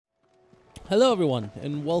Hello everyone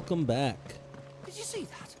and welcome back. Did you see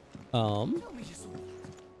that? Tell me you saw.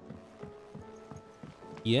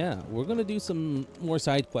 Yeah, we're gonna do some more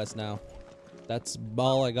side quests now. That's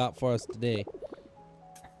all I got for us today.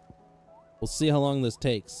 We'll see how long this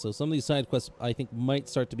takes. So some of these side quests I think might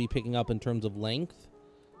start to be picking up in terms of length.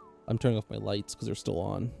 I'm turning off my lights because they're still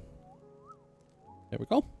on. There we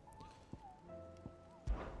go.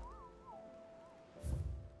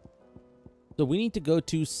 So we need to go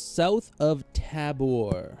to south of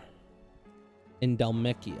Tabor in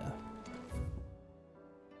Dalmatia.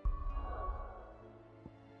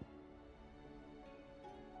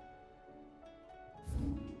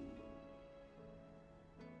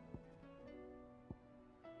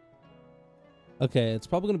 Okay, it's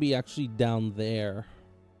probably going to be actually down there.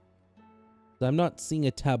 I'm not seeing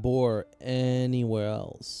a Tabor anywhere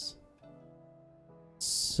else.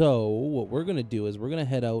 So what we're going to do is we're going to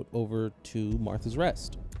head out over to Martha's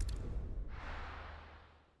Rest.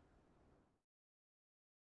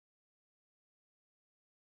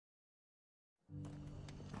 I'm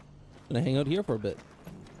going to hang out here for a bit.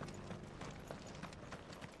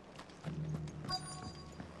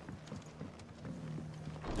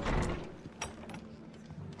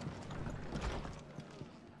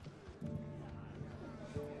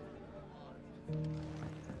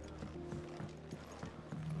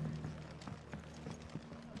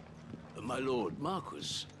 My lord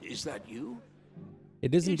Marquis, is that you?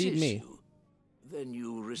 It is indeed me. You. Then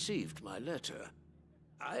you received my letter.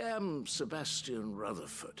 I am Sebastian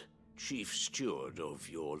Rutherford, chief steward of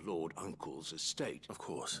your lord uncle's estate. Of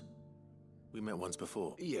course. We met once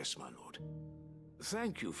before. Yes, my lord.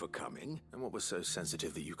 Thank you for coming. And what was so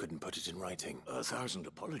sensitive that you couldn't put it in writing? 1,000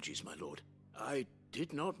 apologies, my lord. I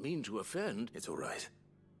did not mean to offend. It's all right.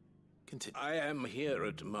 Continue. I am here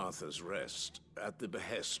at Martha's Rest, at the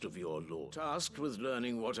behest of your lord, tasked with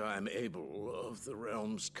learning what I am able of the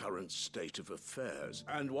realm's current state of affairs.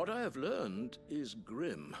 And what I have learned is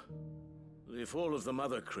grim. The fall of the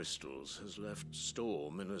Mother Crystals has left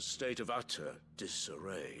Storm in a state of utter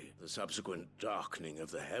disarray. The subsequent darkening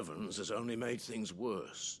of the heavens has only made things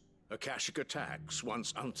worse. Akashic attacks,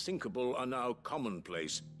 once unthinkable, are now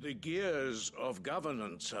commonplace. The gears of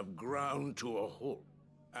governance have ground to a halt.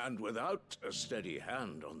 And without a steady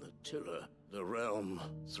hand on the tiller, the realm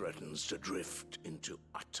threatens to drift into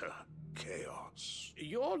utter chaos.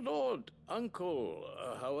 Your lord uncle,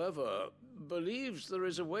 however, believes there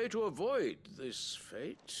is a way to avoid this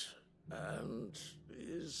fate, and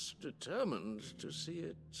is determined to see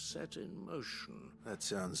it set in motion. That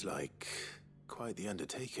sounds like quite the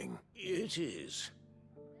undertaking. It is.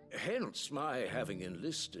 Hence my having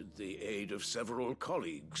enlisted the aid of several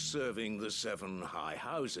colleagues serving the 7 high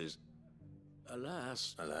houses.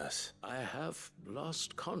 Alas, I have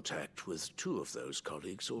lost contact with 2 of those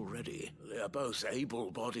colleagues already. They are both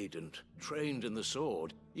able-bodied and trained in the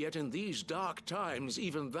sword, yet in these dark times,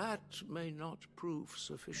 even that may not prove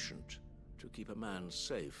sufficient to keep a man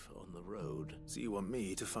safe on the road. So you want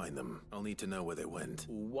me to find them? I'll need to know where they went.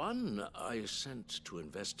 One I sent to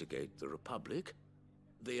investigate the Republic,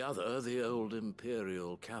 the other, the old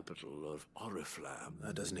imperial capital of Oriflamme.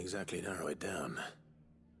 That doesn't exactly narrow it down.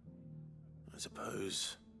 I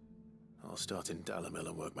suppose I'll start in Dalamil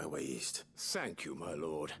and work my way east. Thank you, my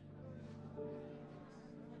lord.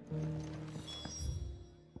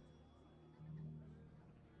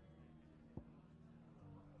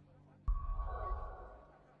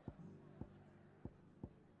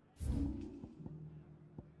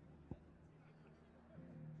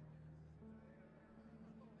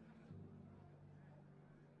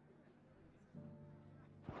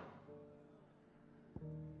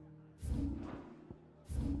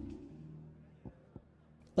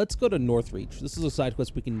 Let's go to Northreach. This is a side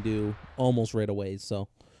quest we can do almost right away, so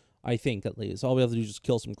I think at least. All we have to do is just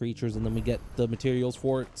kill some creatures and then we get the materials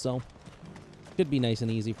for it, so should be nice and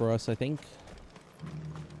easy for us, I think.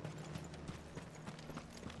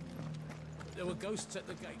 There were ghosts at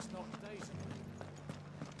the gates, not days.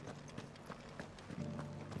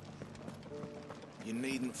 You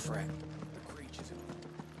needn't fret. The creatures are...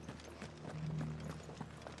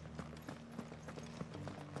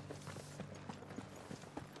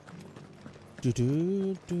 Do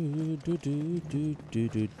do do do do do do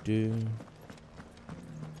do do.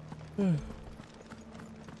 To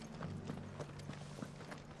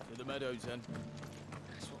the meadows, then.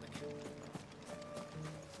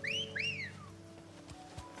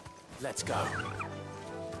 Let's go.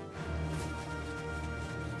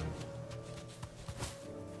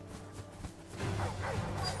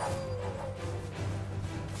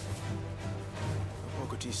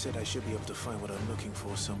 Hippocrates said I should be able to find what I'm looking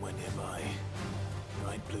for somewhere nearby.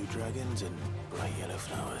 Bright blue dragons and bright yellow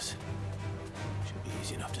flowers. Should be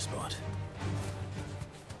easy enough to spot.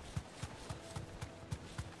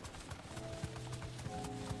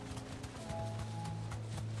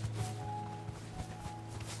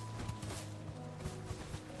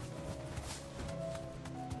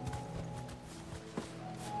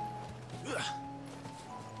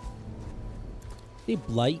 They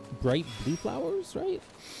bright blue flowers, right?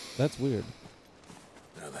 That's weird.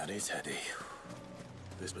 Now that is heady.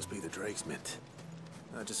 This must be the Drake's Mint.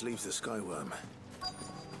 That just leaves the Skyworm.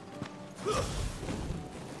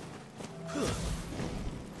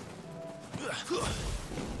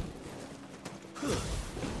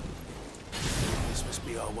 This must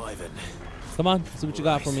be our wyvern. Come on, see what you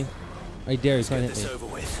got for me. I dare you, try and hit me. Over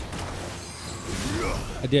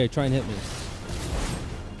with. I dare you, try and hit me.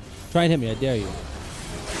 Try and hit me, I dare you.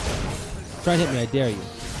 Try and hit me, I dare you.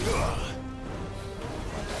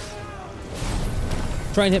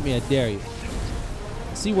 Try and hit me, I dare you.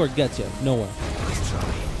 See where it gets you. Nowhere.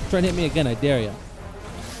 Try and hit me again, I dare you.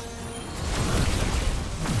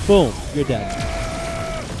 Boom, you're dead.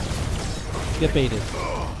 Get baited.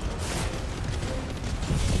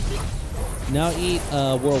 Now eat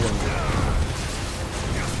whirlwind.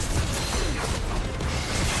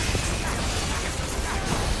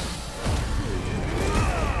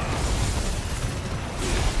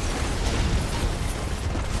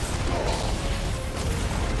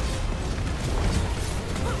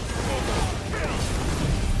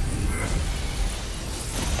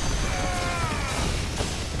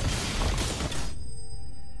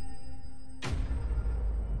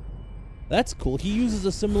 That's cool. He uses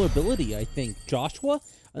a similar ability, I think. Joshua?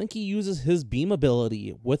 I think he uses his beam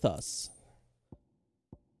ability with us.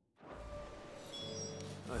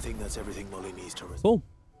 I think that's everything Molly needs to resolve. Cool.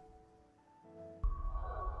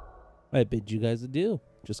 I bid you guys adieu.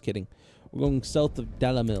 Just kidding. We're going south of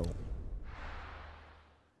Dalamil.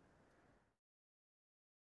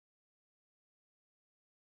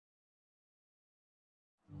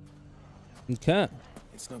 Okay.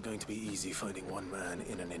 It's not going to be easy finding one man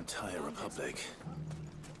in an entire republic.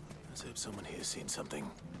 Let's hope someone here's seen something.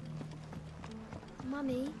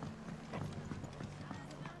 Mummy.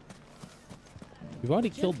 We've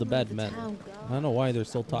already killed the bad men. I don't know why they're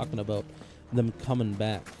still talking about them coming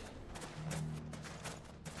back.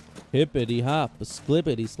 Hippity hop,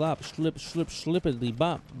 slippity slop, slip, slip, slippity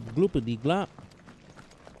bop, gloopity glop.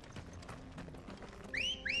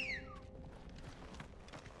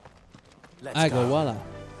 Let's I go voila.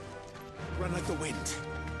 Run like the wind.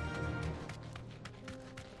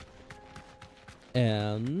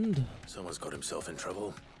 And Someone's got himself in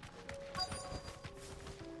trouble.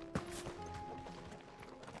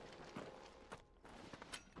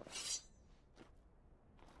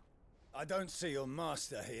 I don't see your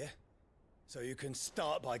master here, so you can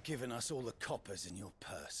start by giving us all the coppers in your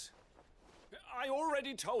purse. I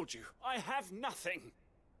already told you, I have nothing.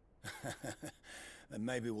 Then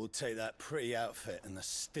maybe we'll take that pretty outfit and the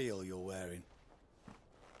steel you're wearing.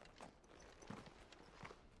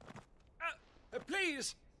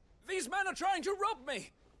 Please! These men are trying to rob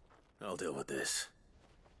me! I'll deal with this.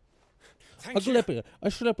 Thank you.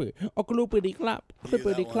 a slippy, a gloopity clap, You that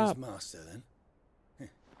clippity one's clap. master, then?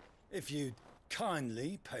 If you'd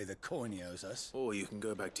kindly pay the coin he owes us. Or you can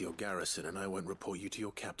go back to your garrison and I won't report you to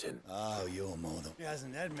your captain. Oh, you're more than... He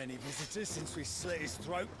hasn't had many visitors since we slit his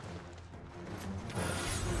throat.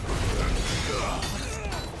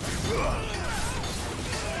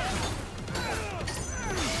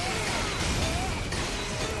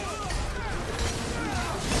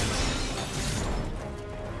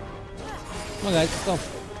 Come on, guys, let's go.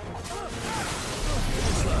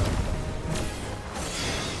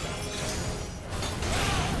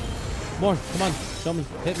 More, come on, show me,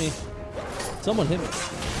 hit me. Someone hit me.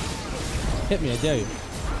 Hit me, I dare you.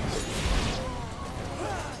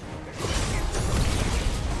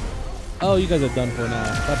 Oh, you guys are done for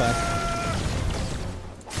now. Bye-bye.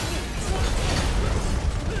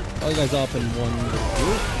 All you guys up in one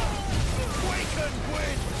group.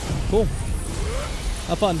 Cool.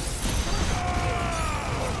 Have fun.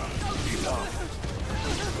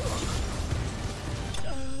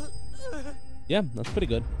 Yeah, that's pretty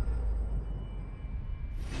good.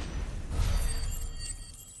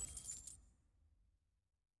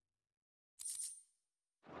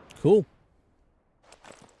 Cool.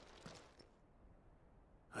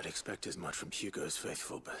 I'd expect as much from Hugo's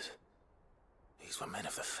faithful, but these were men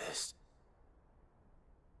of the fist.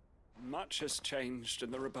 Much has changed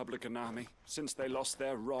in the Republican Army since they lost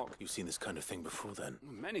their rock. You've seen this kind of thing before then?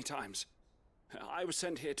 Many times. I was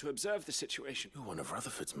sent here to observe the situation. You're one of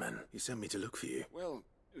Rutherford's men. He sent me to look for you. Well,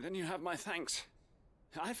 then you have my thanks.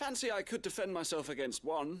 I fancy I could defend myself against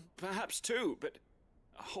one, perhaps two, but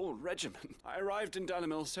a whole regiment. I arrived in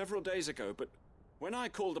Dalimil several days ago, but when I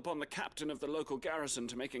called upon the captain of the local garrison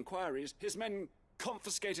to make inquiries, his men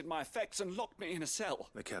confiscated my effects and locked me in a cell.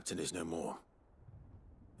 The captain is no more,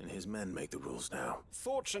 and his men make the rules now.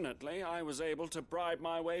 Fortunately, I was able to bribe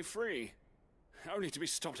my way free, only to be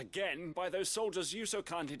stopped again by those soldiers you so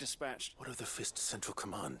kindly dispatched. What of the Fist Central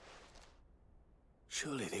Command?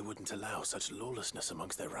 Surely they wouldn't allow such lawlessness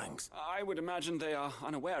amongst their ranks. I would imagine they are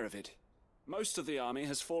unaware of it. Most of the army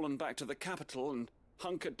has fallen back to the capital and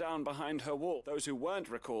hunkered down behind her wall. Those who weren't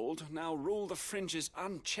recalled now rule the fringes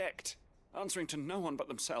unchecked, answering to no one but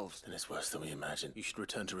themselves. Then it's worse than we imagined. You should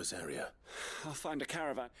return to Rosaria. I'll find a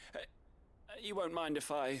caravan. You won't mind if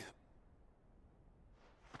I...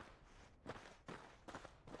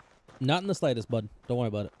 Not in the slightest, bud. Don't worry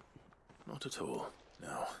about it. Not at all.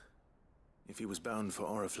 Now, if he was bound for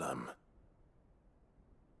Oriflamme...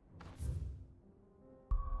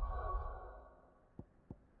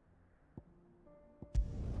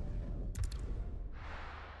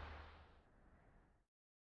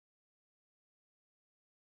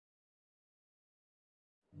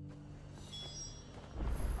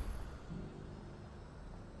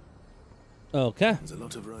 Okay. There's a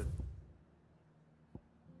lot of road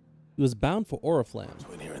He was bound for Oriflamme.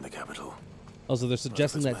 between here and the capital. Oh, so they're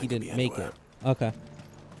suggesting that he could be didn't make anywhere. it. Okay.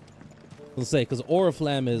 Let's say, because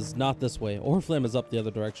Oriflamme is not this way. Oriflamme is up the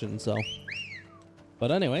other direction, so.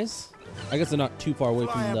 But anyways, I guess they're not too far away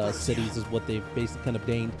from the cities is what they've basically kind of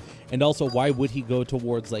deigned. And also, why would he go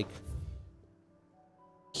towards, like,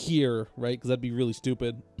 here, right? Because that'd be really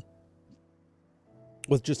stupid.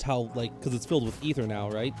 With just how, like, because it's filled with ether now,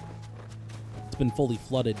 right? It's been fully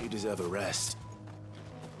flooded. You deserve a rest.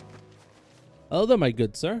 Oh, there, my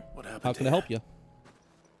good sir. What happened How can I here? help you?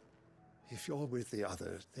 If you're with the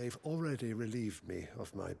others, they've already relieved me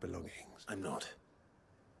of my belongings. I'm not.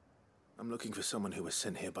 I'm looking for someone who was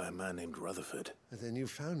sent here by a man named Rutherford. And then you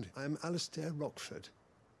found it. I am Alistair Rockford,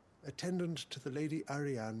 attendant to the Lady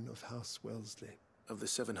Ariane of House Wellesley. Of the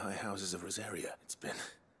 7 high houses of Rosaria. It's been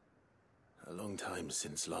a long time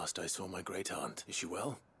since last I saw my great-aunt. Is she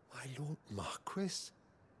well? My Lord Marquis?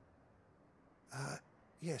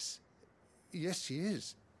 Yes. Yes, she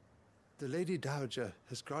is. The Lady Dowager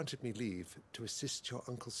has granted me leave to assist your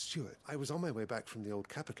Uncle Stuart. I was on my way back from the old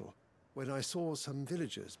capital when I saw some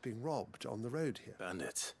villagers being robbed on the road here.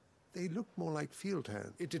 Bandits. They looked more like field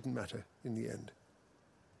hands. It didn't matter in the end.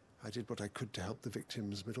 I did what I could to help the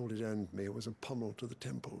victims, but all it earned me was a pommel to the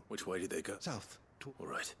temple. Which way did they go? South. All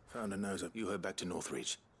right. Found a noser. You head back to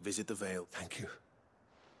Northreach. Visit the Vale. Thank you.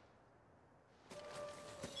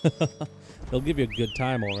 They'll give you a good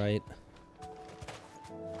time, all right.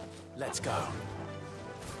 Let's go.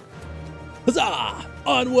 Huzzah!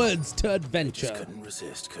 Onwards to Just adventure. couldn't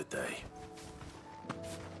resist, could they?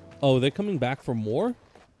 Oh, they're coming back for more?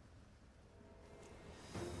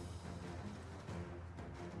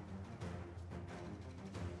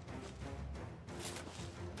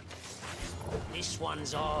 This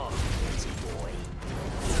one's ours, easy boy.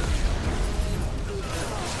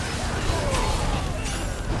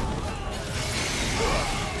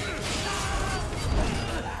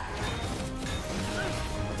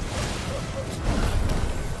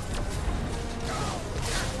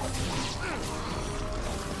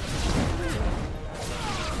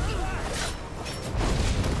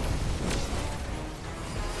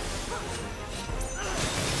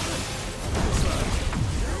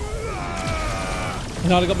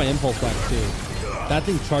 No, I got my impulse back too. That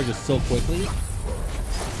thing charges so quickly.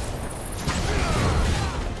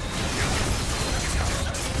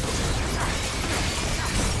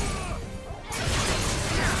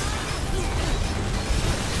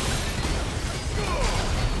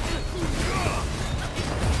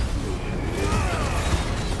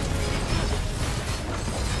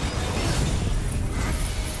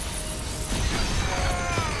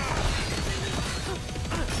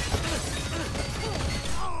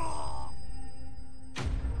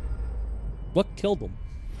 What killed him?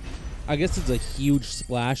 I guess it's a huge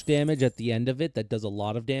splash damage at the end of it that does a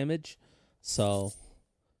lot of damage. So,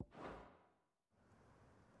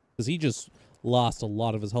 because he just lost a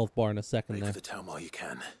lot of his health bar in a second Make there. for the town while you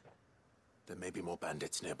can. There may be more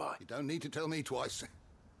bandits nearby. You don't need to tell me twice.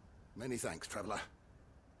 Many thanks, traveler.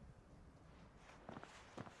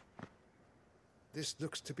 This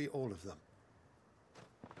looks to be all of them.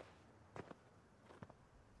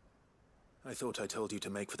 I thought I told you to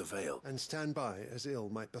make for the Vale. And stand by as ill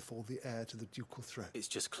might befall the heir to the ducal throne. It's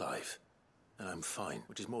just Clive. And I'm fine,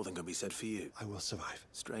 which is more than can be said for you. I will survive.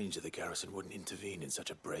 Strange that the garrison wouldn't intervene in such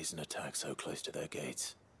a brazen attack so close to their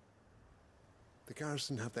gates. The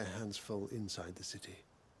garrison have their hands full inside the city.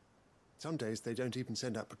 Some days they don't even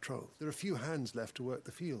send out patrol. There are few hands left to work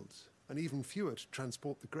the fields, and even fewer to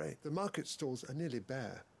transport the grain. The market stalls are nearly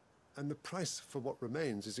bare, and the price for what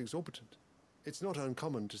remains is exorbitant. It's not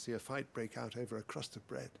uncommon to see a fight break out over a crust of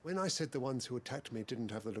bread. When I said the ones who attacked me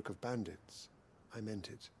didn't have the look of bandits, I meant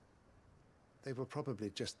it. They were probably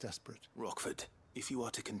just desperate. Rockford, if you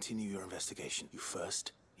are to continue your investigation, you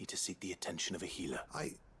first need to seek the attention of a healer.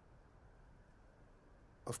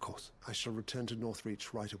 Of course, I shall return to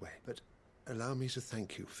Northreach right away, but allow me to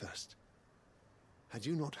thank you first. Had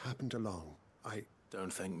you not happened along,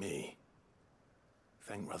 Don't thank me.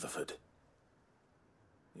 Thank Rutherford.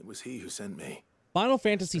 It was he who sent me. Final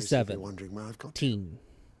Fantasy VII. Wondering where I've got Teen.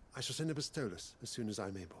 I shall send a Bistolus as soon as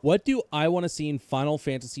I'm able. What do I want to see in Final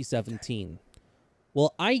Fantasy XVII?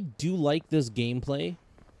 Well, I do like this gameplay.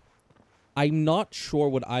 I'm not sure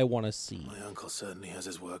what I want to see. My uncle certainly has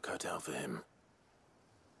his work cut out for him.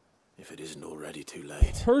 If it isn't already too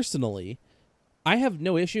late. Personally, I have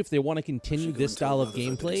no issue if they want to continue this style of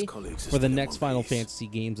gameplay for the next Final Fantasy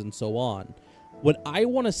games and so on. What I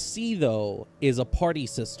want to see, though, is a party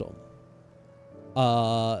system.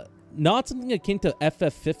 Not something akin to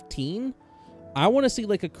FF15. I want to see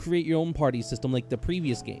like a create your own party system like the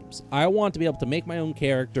previous games. I want to be able to make my own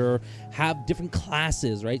character, have different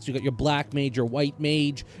classes, right? So you got your black mage, your white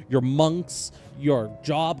mage, your monks, your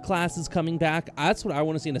job classes coming back. That's what I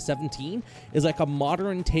want to see in a 17, is like a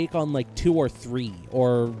modern take on like 2 or 3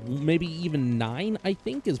 or maybe even 9. I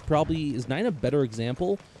think is 9 a better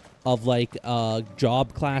example of like a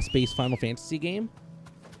job class based Final Fantasy game?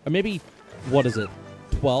 Or maybe, what is it,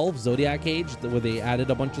 12, Zodiac Age, where they added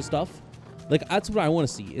a bunch of stuff? Like, that's what I want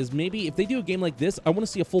to see, is maybe if they do a game like this, I want to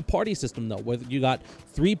see a full party system, though, where you got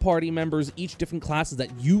 3 party members, each different classes that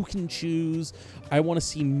you can choose. I want to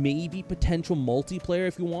see maybe potential multiplayer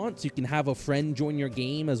if you want, so you can have a friend join your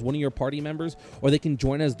game as one of your party members, or they can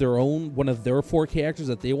join as their own, one of their 4 characters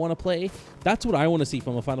that they want to play. That's what I want to see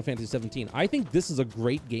from a Final Fantasy 17. I think this is a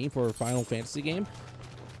great game for a Final Fantasy game.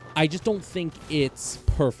 I just don't think it's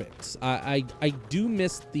perfect. I do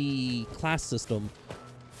miss the class system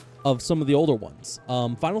of some of the older ones.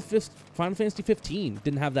 Final Fantasy 15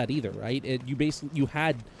 didn't have that either, right? You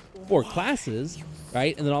had 4 classes,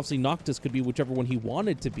 right? And then obviously Noctis could be whichever one he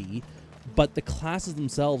wanted to be, but the classes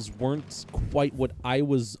themselves weren't quite what I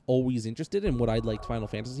was always interested in, what I liked Final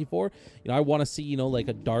Fantasy for. You know, I want to see, you know, like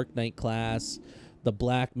a Dark Knight class, the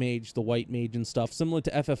Black Mage, the White Mage and stuff, similar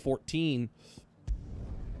to FF14,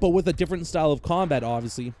 but with a different style of combat,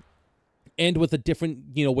 obviously, and with a different,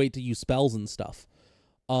 you know, way to use spells and stuff.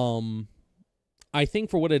 I think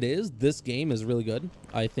for what it is, this game is really good.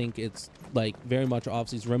 I think it's like very much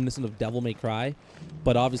obviously it's reminiscent of Devil May Cry,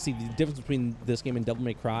 but obviously the difference between this game and Devil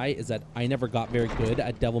May Cry is that I never got very good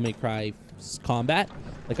at Devil May Cry combat.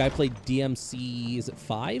 Like I played DMC, is it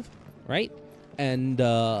 5, right? And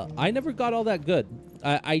I never got all that good.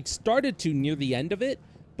 I started to near the end of it,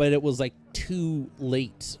 but it was like too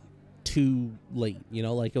late, you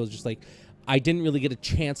know, like it was just like I didn't really get a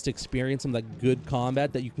chance to experience some of that good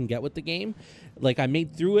combat that you can get with the game. Like I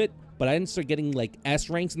made through it, but I didn't start getting like S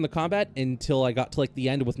ranks in the combat until I got to like the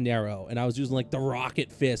end with Nero, and I was using like the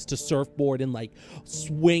rocket fist to surfboard and like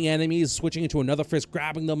swing enemies, switching into another fist,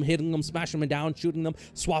 grabbing them, hitting them, smashing them down, shooting them,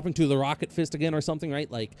 swapping to the rocket fist again or something, right?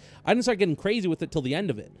 Like I didn't start getting crazy with it till the end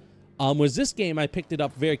of it. Whereas this game, I picked it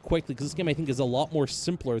up very quickly because this game I think is a lot more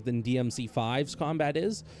simpler than DMC5's combat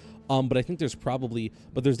is. But I think there's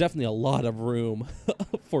definitely a lot of room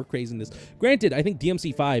for craziness. Granted, I think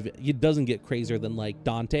DMC5, it doesn't get crazier than like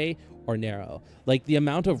Dante or Nero. Like the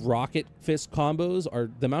amount of rocket fist combos or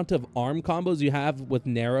the amount of arm combos you have with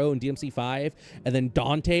Nero and DMC5, and then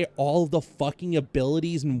Dante, all of the fucking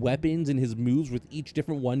abilities and weapons and his moves with each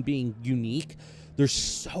different one being unique. There's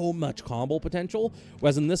so much combo potential.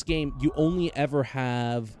 Whereas in this game, you only ever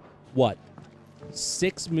have, what,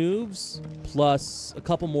 6 moves plus a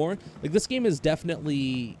couple more. Like this game is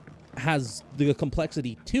definitely has the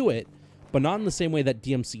complexity to it, but not in the same way that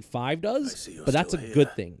DMC5 does. But that's a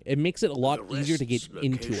good thing. It makes it a lot easier to get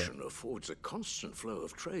into it. Affords a constant flow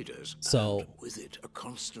of traders, so and with it a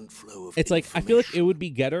constant flow of it's like I feel like it would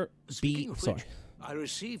be sorry. I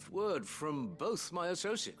received word from both my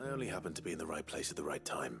associates. I only happened to be in the right place at the right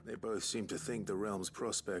time. They both seem to think the realm's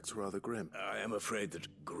prospects rather grim. I am afraid that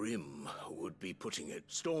grim would be putting it.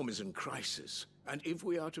 Storm is in crisis, and if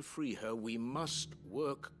we are to free her, we must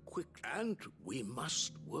work quick, and we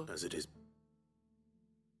must work as it is.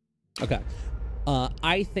 Okay,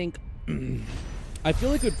 I think I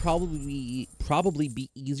feel like it would probably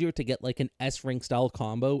be easier to get like an S rank style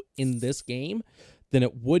combo in this game than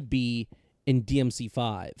it would be in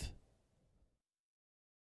DMC5.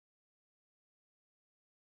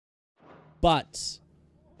 but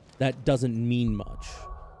that doesn't mean much,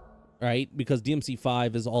 right? Because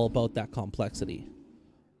DMC5 is all about that complexity.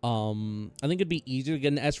 I think it'd be easier to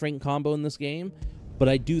get an S rank combo in this game, but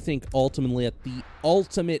I do think ultimately at the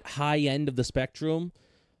ultimate high end of the spectrum,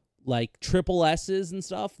 like triple S's and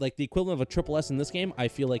stuff, like the equivalent of a triple S in this game, I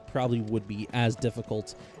feel like probably would be as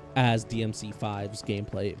difficult as DMC5's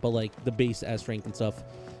gameplay. But like the base S rank and stuff,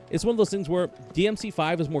 it's one of those things where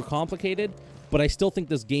DMC5 is more complicated, but I still think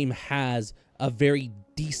this game has a very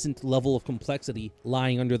decent level of complexity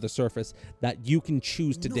lying under the surface that you can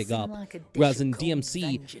choose to dig up. Whereas in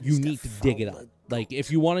DMC, you need to dig it up. Like,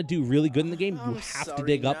 if you want to do really good in the game, you have to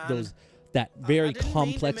dig up that very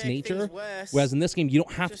complex nature. Whereas in this game, you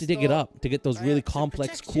don't have to dig it up to get those really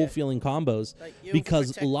complex, cool-feeling combos,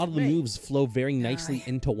 because a lot of the moves flow very nicely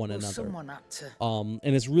into one another. And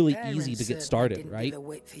it's really easy to get started, right?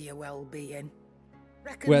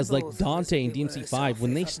 Whereas like Dante and DMC5,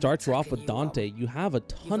 when they start you off with Dante, you have a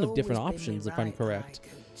ton of different options, if I'm correct.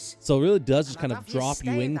 So it really does just kind of drop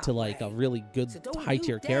you into like a really good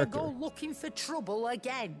high-tier character. Go looking for trouble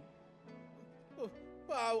again.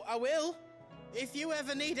 Well, I will. If you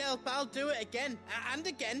ever need help, I'll do it again and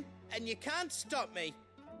again, and you can't stop me.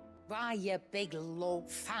 Why, you big low,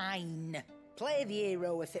 fine. Play the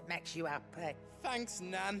hero if it makes you happy. Thanks,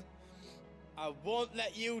 Nan. I won't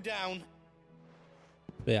let you down.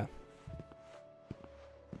 But yeah.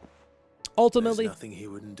 Ultimately, there's nothing he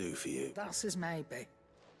wouldn't do for you. That's as maybe.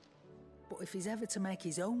 But if he's ever to make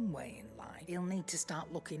his own way in life, he'll need to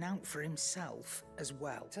start looking out for himself as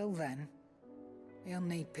well. Till then, he'll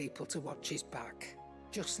need people to watch his back,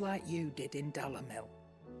 just like you did in Dalamil.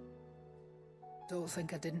 Don't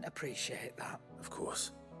think I didn't appreciate that. Of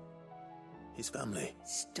course. His family.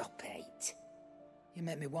 Stop it. You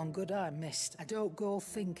make me one good I missed. I don't go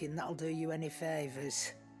thinking that'll do you any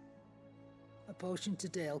favours. A potion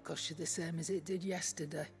today'll cost you the same as it did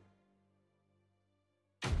yesterday.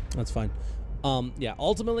 That's fine. Yeah,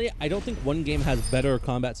 ultimately, I don't think one game has better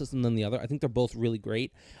combat system than the other. I think they're both really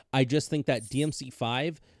great. I just think that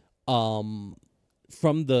DMC5, from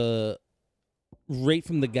the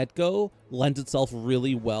get-go, lends itself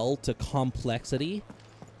really well to complexity,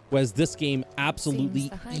 whereas this game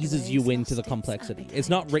absolutely eases you into the complexity. It's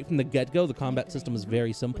not right from the get-go. The combat system is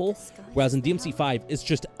very simple, whereas in DMC5, it's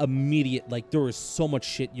just immediate. Like, there is so much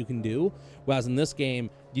shit you can do, whereas in this game,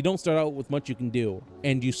 you don't start out with much you can do,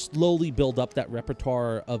 and you slowly build up that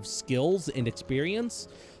repertoire of skills and experience,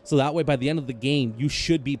 so that way by the end of the game, you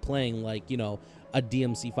should be playing like, you know, a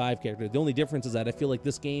DMC5 character. The only difference is that I feel like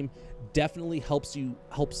this game definitely helps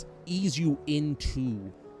ease you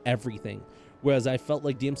into everything, whereas I felt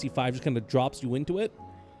like DMC5 just kind of drops you into it,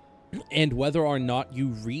 and whether or not you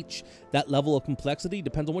reach that level of complexity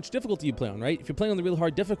depends on which difficulty you play on, right? If you're playing on the really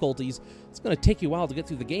hard difficulties, it's going to take you a while to get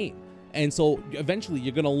through the game. And so eventually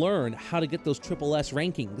you're going to learn how to get those triple S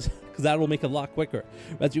rankings, because that will make it a lot quicker.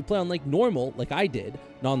 But as you play on like normal, like I did,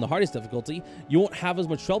 not on the hardest difficulty, you won't have as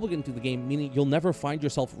much trouble getting through the game, meaning you'll never find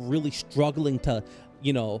yourself really struggling to,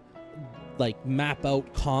 you know, like map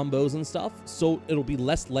out combos and stuff. So it'll be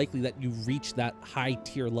less likely that you reach that high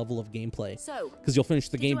tier level of gameplay, because you'll finish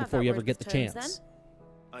the game before you ever get the chance.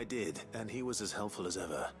 I did, and he was as helpful as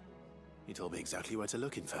ever. He told me exactly where to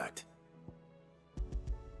look, in fact.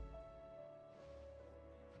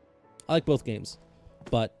 I like both games,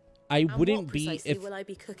 but I wouldn't be if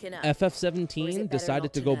FF17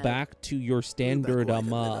 decided to go back to your standard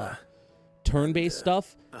turn-based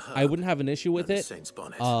stuff. I wouldn't have an issue with it.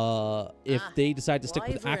 If they decide to stick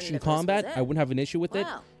with action combat, I wouldn't have an issue with it.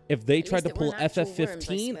 If they tried to pull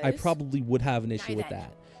FF15, I probably would have an issue with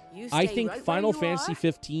that. I think Final Fantasy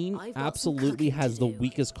 15 absolutely has the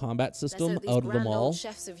weakest combat system out of them all,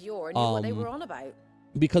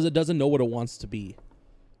 because it doesn't know what it wants to be.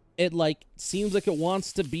 It like seems like it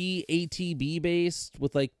wants to be ATB based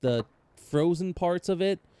with like the frozen parts of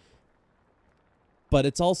it, but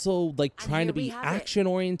it's also like trying to be action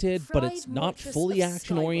oriented, but it's not fully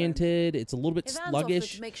action oriented. It's a little bit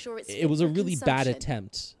sluggish. It was a really bad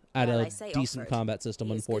attempt at a decent combat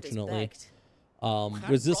system, unfortunately.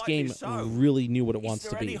 Whereas this game really knew what it wants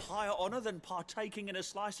to be. Is there any higher honor than partaking in a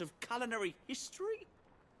slice of culinary history?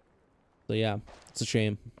 So yeah, it's a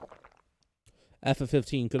shame.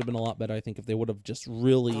 FF15 could have been a lot better, I think, if they would have just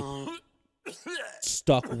really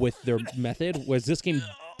stuck with their method, whereas this game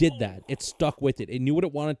did that. It stuck with it. It knew what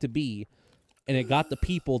it wanted to be, and it got the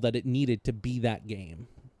people that it needed to be that game.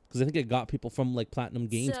 Because I think it got people from like Platinum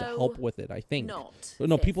Games to help with it, I think.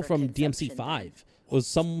 No, people from DMC5. It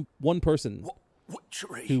was one person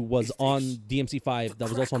who was on DMC5 that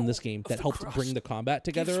was also on this game that helped bring the combat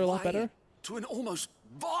together a lot better. To an almost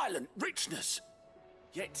violent richness.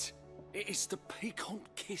 Yet It is the piquant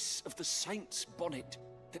kiss of the saint's bonnet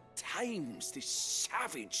that tames this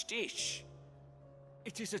savage dish.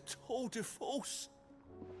 It is a tour de force.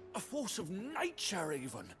 A force of nature,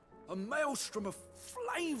 even. A maelstrom of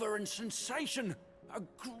flavour and sensation. A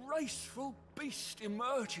graceful beast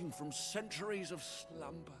emerging from centuries of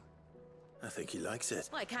slumber. I think he likes it.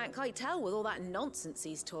 I can't quite tell with all that nonsense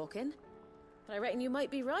he's talking. But I reckon you might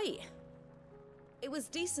be right. It was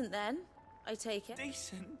decent then, I take it.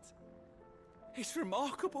 Decent? It's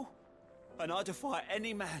remarkable. And I defy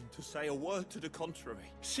any man to say a word to the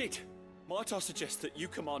contrary. Sid, might I suggest that you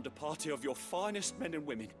command a party of your finest men and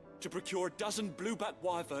women to procure a dozen blueback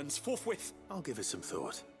wyverns forthwith? I'll give it some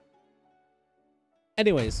thought.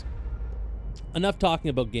 Anyways, enough talking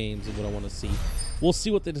about games and what I want to see. We'll see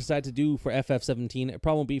what they decide to do for FF17. It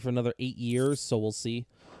probably won't be for another 8 years, so we'll see.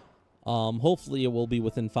 Hopefully it will be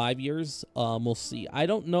within 5 years. We'll see. I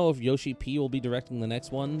don't know if Yoshi P will be directing the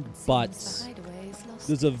next one, but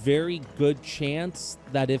there's a very good chance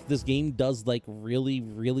that if this game does like really,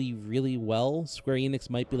 really, really well, Square Enix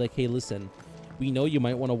might be like, hey, listen, we know you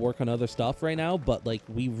might want to work on other stuff right now, but like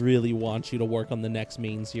we really want you to work on the next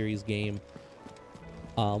main series game.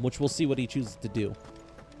 Which we'll see what he chooses to do.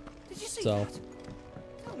 Did you see so. that?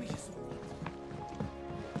 Tell me your thoughts.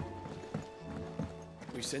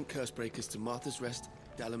 We've sent Cursebreakers to Martha's Rest,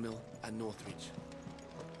 Dalamil, and Northreach.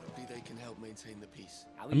 Hopefully they can help maintain the peace.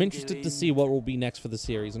 I'm interested to see what will be next for the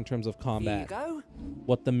series in terms of combat. Here you go.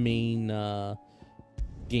 What the main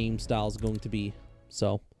game style is going to be.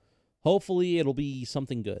 So, hopefully it'll be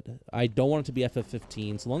something good. I don't want it to be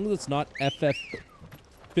FF15. So long as it's not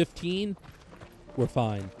FF15, we're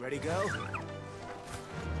fine. Ready, go?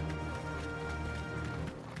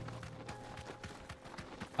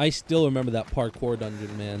 I still remember that parkour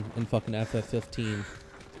dungeon, man, in fucking FF15.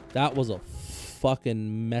 That was a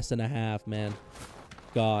fucking mess and a half, man.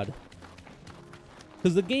 God.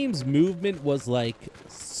 Because the game's movement was, like,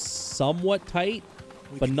 somewhat tight,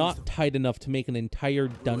 but not tight enough to make an entire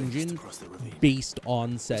dungeon based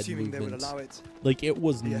on said movements. Like, it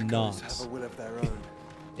was not.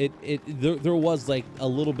 There was, like, a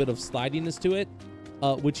little bit of slidiness to it,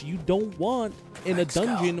 which you don't want in a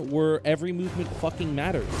dungeon where every movement fucking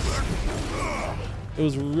matters. It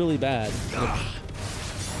was really bad. It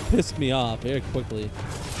pissed me off very quickly.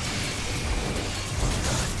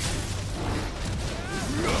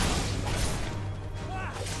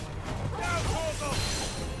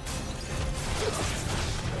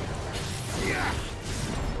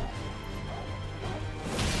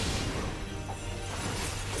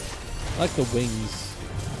 I like the wings.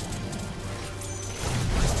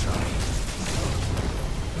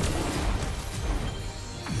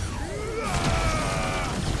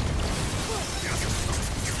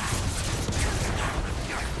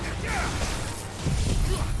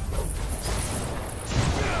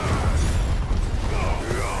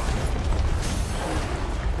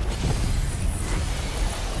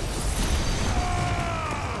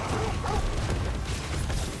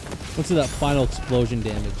 Let's see that final explosion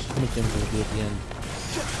damage. How much damage will it do at the end?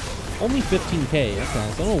 Only 15k. That's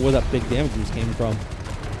nice. I don't know where that big damage boost came from.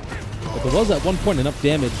 But there was at one point enough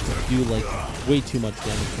damage to do like way too much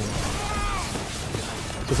damage to him.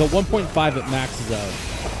 Because at 1.5 it maxes out.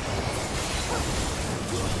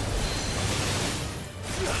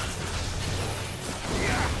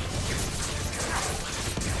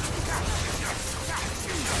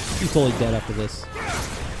 He's totally dead after this.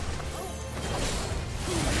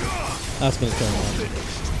 That's gonna kill him.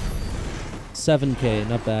 7k,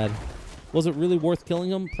 not bad. Was it really worth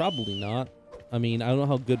killing him? Probably not. I mean, I don't know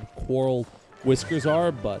how good coral whiskers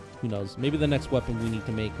are, but who knows? Maybe the next weapon we need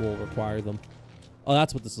to make will require them. Oh,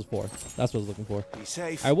 that's what this is for. That's what I was looking for. Be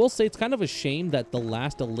safe. I will say it's kind of a shame that the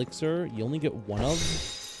last elixir you only get one of.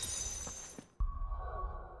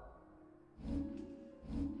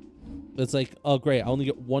 It's like, oh great, I only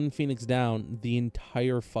get one Phoenix down the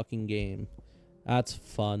entire fucking game. That's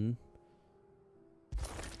fun.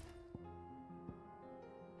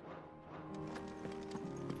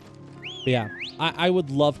 But yeah, I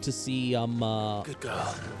would love to see Good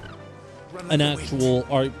girl. an actual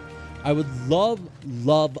art. I would love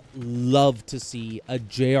to see a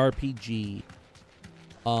JRPG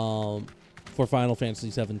for Final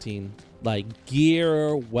Fantasy 17. Like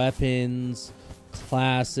gear, weapons,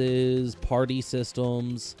 classes, party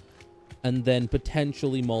systems, and then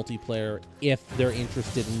potentially multiplayer if they're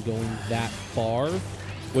interested in going that far,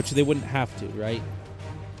 which they wouldn't have to, right?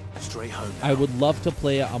 Straight home now. I would love to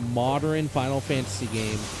play a modern Final Fantasy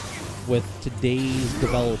game with today's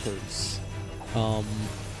developers.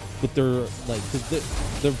 But they're like,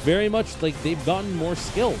 they're very much like they've gotten more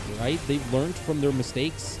skilled, right? They've learned from their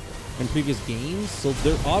mistakes in previous games, so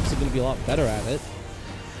they're obviously going to be a lot better at it,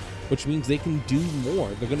 which means they can do more.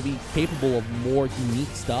 They're going to be capable of more unique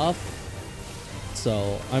stuff.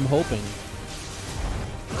 So I'm hoping.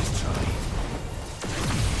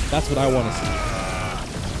 That's what I want to see.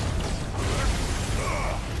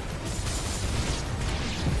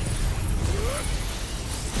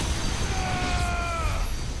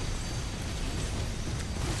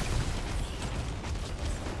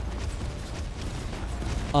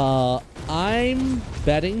 I'm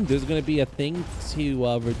betting there's going to be a thing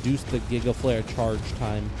to reduce the Giga Flare charge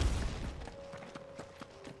time.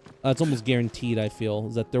 It's almost guaranteed, I feel,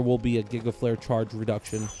 is that there will be a Giga Flare charge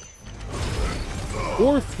reduction.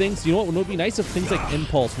 Or if things, you know what would be nice if things like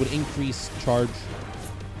Impulse would increase charge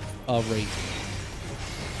rate.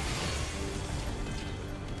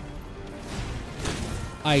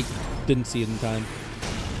 I didn't see it in time.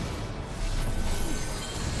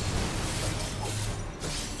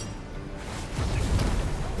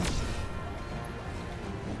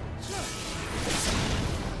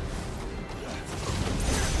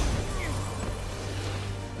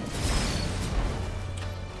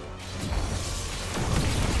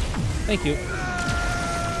 Thank you.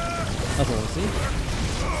 That's what we'll see.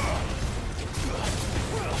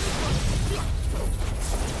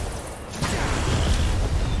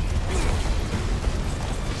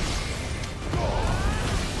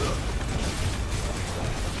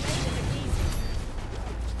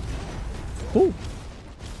 Cool.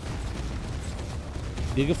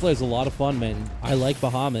 Giga Flare is a lot of fun, man. I like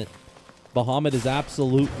Bahamut. Bahamut is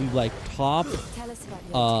absolutely like top.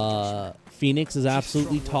 Phoenix is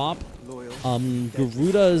absolutely top.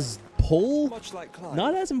 Garuda's pull,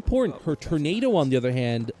 not as important. Her tornado, on the other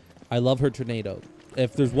hand, I love her tornado.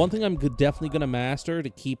 If there's one thing I'm definitely going to master to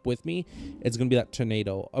keep with me, it's going to be that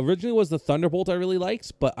tornado. Originally was the Thunderbolt I really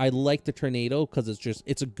liked, but I like the tornado because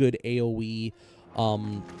it's a good AoE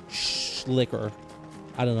slicker.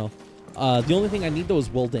 I don't know. The only thing I need though is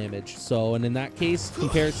will damage. So, and in that case,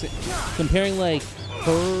 comparing like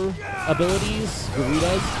her abilities,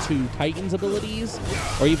 Garuda's, to Titan's abilities,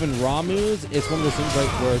 or even Ramu's, it's one of those things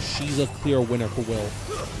right where she's a clear winner for will.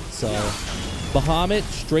 So, Bahamut,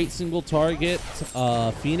 straight single target.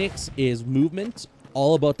 Phoenix is movement,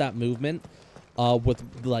 all about that movement. With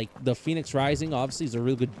like the Phoenix Rising, obviously is a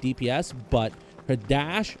really good DPS, but her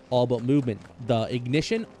dash, all about movement. The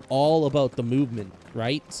ignition, all about the movement,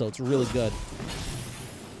 right? So it's really good.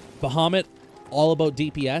 Bahamut, all about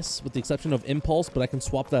DPS, with the exception of Impulse, but I can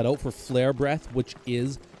swap that out for Flare Breath, which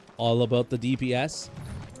is all about the DPS.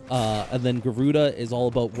 And then Garuda is all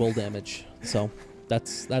about will damage. So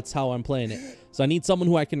that's how I'm playing it. So I need someone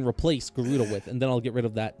who I can replace Garuda with, and then I'll get rid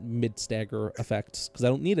of that mid-stagger effect, because I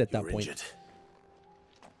don't need it at that point.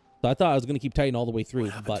 So I thought I was going to keep Titan all the way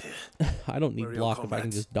through, but I don't need block if I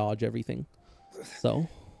can just dodge everything. So.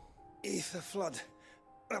 Ether flood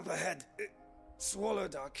up ahead. It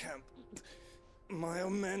swallowed our camp. My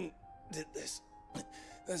own men did this.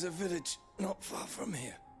 There's a village not far from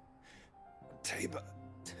here. Tabor.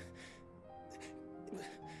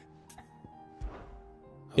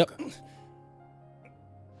 Yep.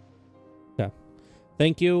 Yeah.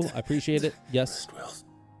 Thank you. I appreciate it. Yes.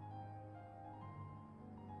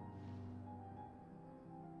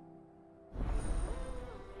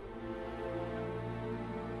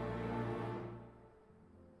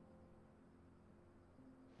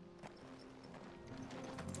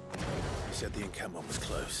 You said the encampment was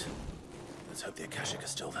close. Let's hope the Akashic is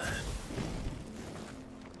still there.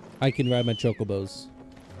 I can ride my chocobos.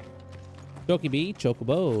 Chokibee,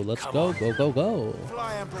 chocobo, let's go, go, go, go.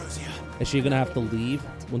 Fly, Ambrosia. Is she gonna have to leave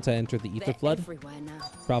once I enter the Ether Flood?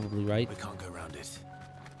 Probably, right? We can't go around it.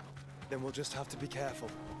 Then we'll just have to be careful.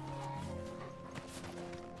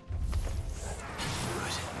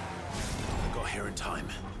 Right. Got here in time.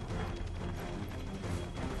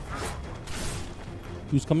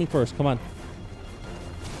 Who's coming first? Come on.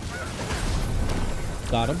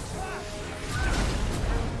 Got him.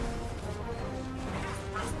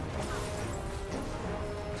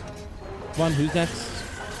 Come on, who's next?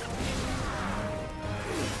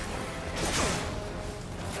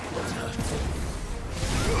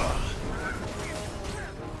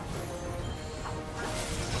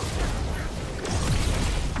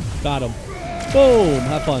 Got him. Boom!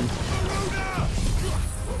 Have fun.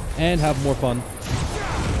 And have more fun.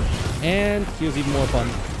 And here's even more fun.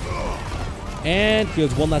 And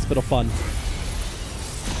here's one last bit of fun.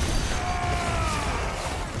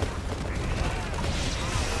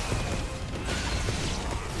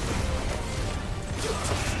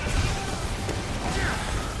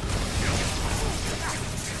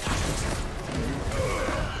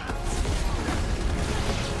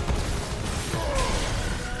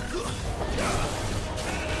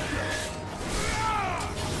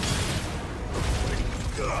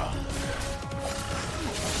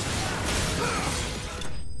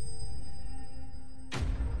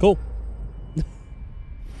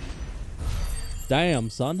 Damn,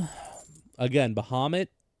 son. Again, Bahamut,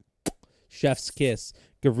 chef's kiss.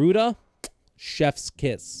 Garuda, chef's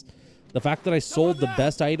kiss. The fact that I sold the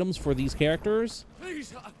best items for these characters,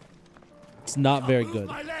 Please, it's not very good.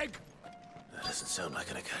 my leg. That doesn't sound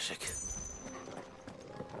like an Akashic.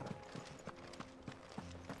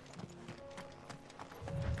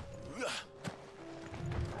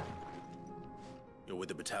 You're with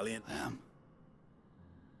the battalion? I am.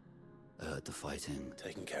 I heard the fighting.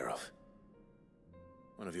 Taken care of.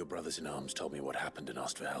 One of your brothers in arms told me what happened and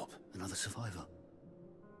asked for help. Another survivor.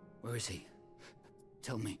 Where is he?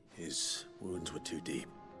 Tell me. His wounds were too deep.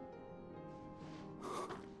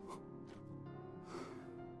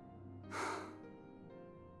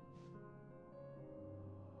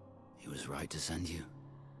 He was right to send you.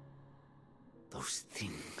 Those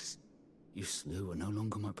things you slew are no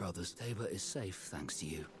longer my brothers. Tabor is safe thanks to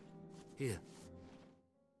you. Here.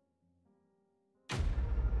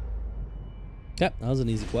 Yep, that was an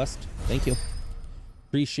easy quest. Thank you.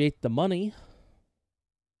 Appreciate the money.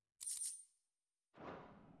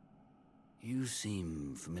 You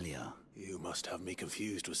seem familiar. You must have me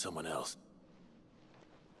confused with someone else.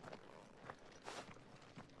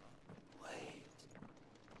 Wait.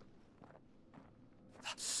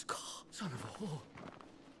 That scar. Son of a whore.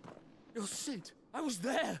 You're Sid. I was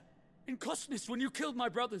there. In Kosnis when you killed my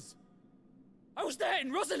brothers. I was there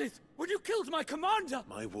in Rosalith when you killed my commander.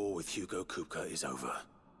 My war with Hugo Kupka is over.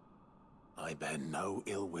 I bear no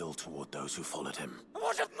ill will toward those who followed him. And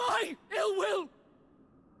what of my ill will?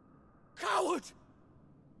 Coward!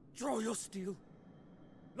 Draw your steel.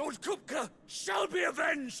 Lord Kupka shall be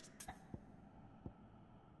avenged!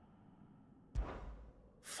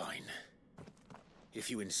 Fine. If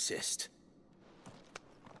you insist.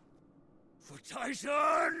 For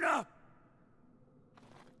Titan!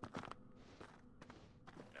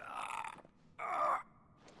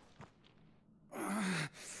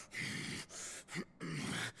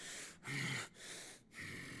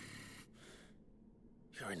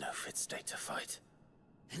 You're in no fit state to fight.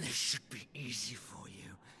 And this should be easy for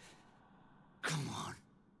you. Come on.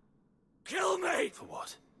 Kill me! For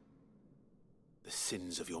what? The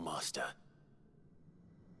sins of your master.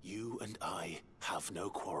 You and I have no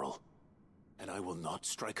quarrel. And I will not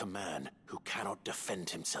strike a man who cannot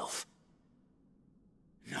defend himself.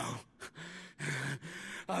 No.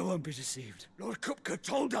 I won't be deceived. Lord Kupka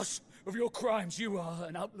told us of your crimes. You are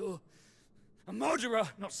an outlaw. A murderer,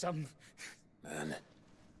 not some... Man.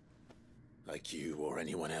 Like you or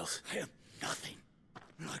anyone else. I am nothing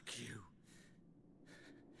like you.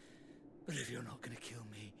 But if you're not gonna kill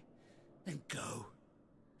me, then go.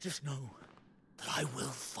 Just know that I will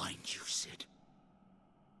find you, Sid.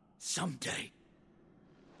 Someday.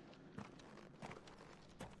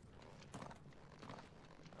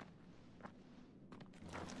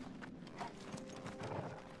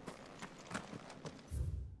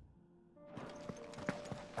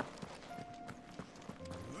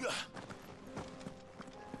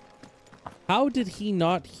 How did he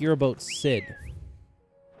not hear about Sid?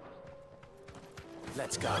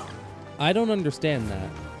 Let's go. I don't understand that.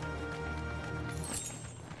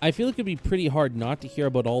 I feel like it'd be pretty hard not to hear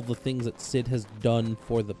about all the things that Sid has done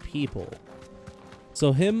for the people.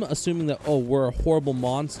 So him assuming that, oh, we're a horrible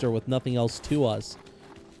monster with nothing else to us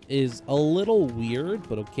is a little weird,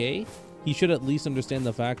 but okay. He should at least understand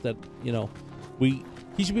the fact that, you know, he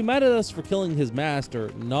should be mad at us for killing his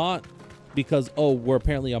master, not because, oh, we're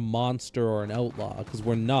apparently a monster or an outlaw, because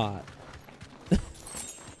we're not.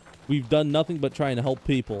 We've done nothing but trying to help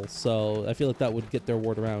people, so I feel like that would get their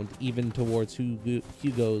word around, even towards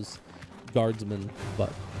Hugo's guardsmen, but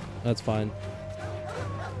that's fine.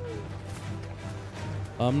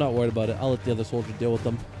 I'm not worried about it. I'll let the other soldier deal with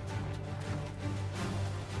them.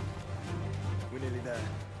 We're nearly there.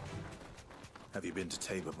 Have you been to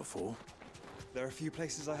Tabor before? There are a few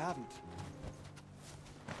places I haven't.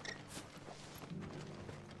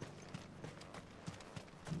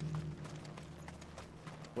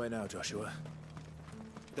 Where now, Joshua?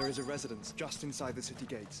 There is a residence just inside the city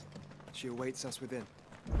gates. She awaits us within.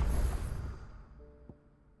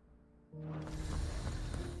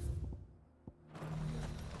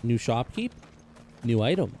 New shopkeep, new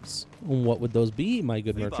items. What would those be, my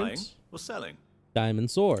good merchant? Buying or selling? Diamond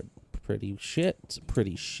sword. Pretty shit.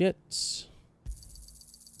 Pretty shit.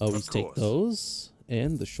 Always take those.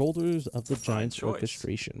 And the shoulders of the giant's choice.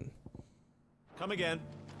 orchestration. Come again.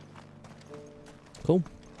 Cool.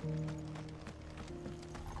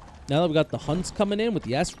 Now that we got the hunts coming in with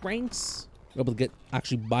the S ranks, we're able to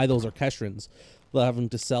actually buy those orchestrons without having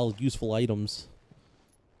to sell useful items.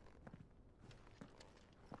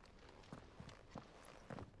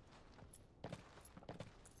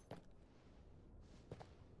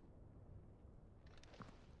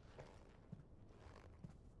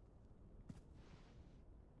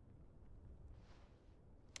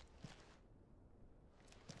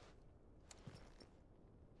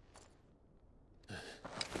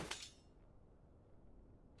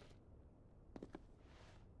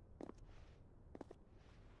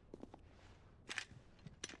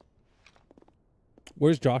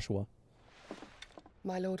 Where's Joshua?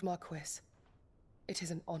 My Lord Marquis, it is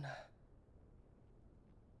an honor.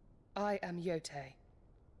 I am Yote,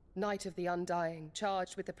 Knight of the Undying,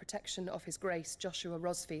 charged with the protection of His Grace Joshua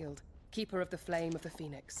Rosfield, Keeper of the Flame of the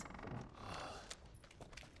Phoenix.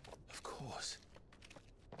 Of course.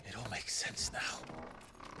 It all makes sense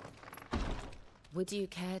now. Would you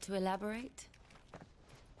care to elaborate?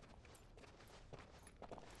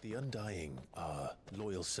 The Undying are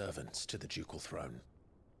loyal servants to the ducal throne.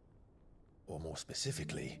 Or more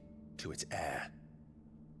specifically, to its heir.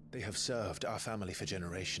 They have served our family for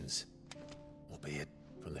generations, albeit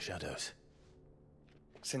from the shadows.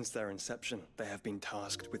 Since their inception, they have been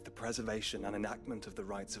tasked with the preservation and enactment of the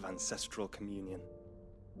rites of ancestral communion.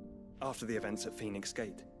 After the events at Phoenix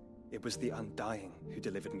Gate, it was the Undying who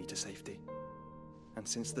delivered me to safety. And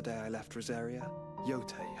since the day I left Rosaria,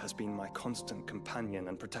 Yote has been my constant companion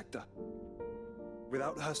and protector.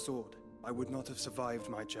 Without her sword, I would not have survived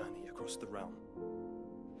my journey across the realm.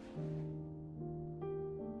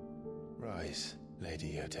 Rise,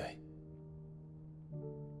 Lady Yote.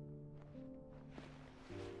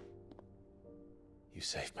 You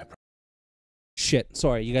saved my brother. Shit.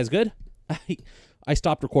 Sorry, you guys good? I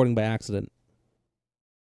stopped recording by accident.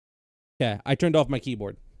 Okay, I turned off my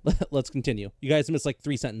keyboard. Let's continue. You guys missed like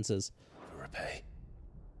 3 sentences. Repay.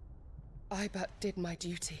 I but did my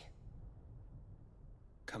duty.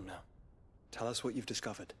 Come now. Tell us what you've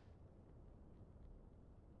discovered.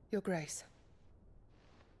 Your Grace.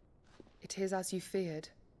 It is as you feared.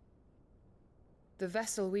 The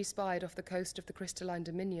vessel we spied off the coast of the Crystalline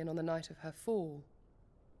Dominion on the night of her fall.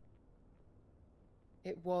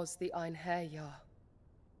 It was the Einherjar.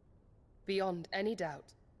 Beyond any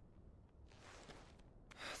doubt.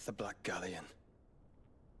 The Black Galleon.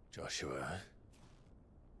 Joshua.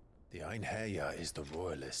 The Einherjar is the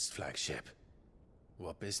Royalists' flagship.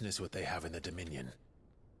 What business would they have in the Dominion?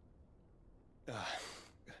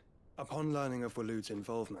 Upon learning of Waloed's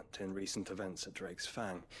involvement in recent events at Drake's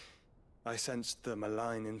Fang, I sensed the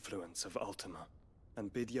malign influence of Ultima,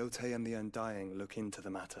 and bid Yote and the Undying look into the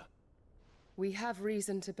matter. We have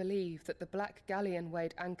reason to believe that the Black Galleon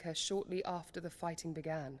weighed anchor shortly after the fighting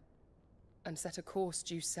began, and set a course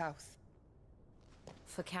due south.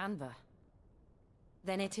 For Canva.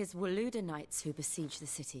 Then it is Waloed knights who besiege the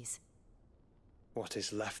cities. What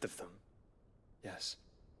is left of them, yes.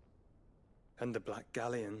 And the Black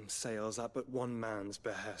Galleon sails at but one man's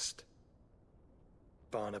behest.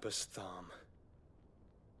 Barnabas Tharm.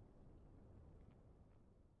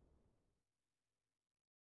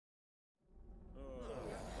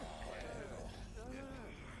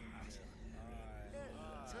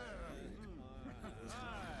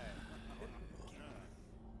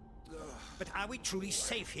 But are we truly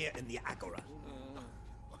safe here in the Agora?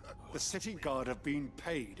 The city guard have been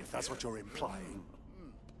paid, if that's what you're implying.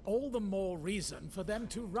 All the more reason for them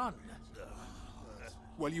to run.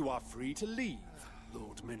 Well, you are free to leave,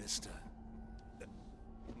 Lord Minister.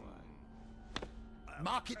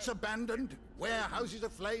 Markets abandoned, warehouses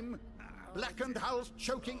aflame, blackened hulls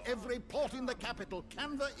choking every port in the capital.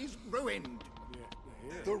 Canva is ruined.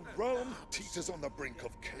 The realm teeters on the brink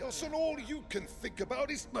of chaos, and all you can think about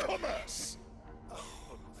is commerce.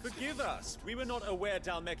 Forgive us. We were not aware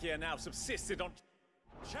Dhalmekia now subsisted on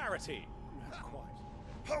charity.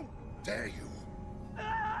 How dare you?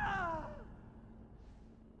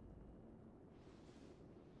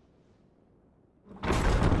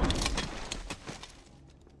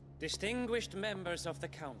 Distinguished members of the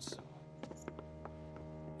Council,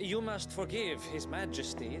 you must forgive His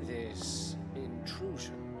Majesty this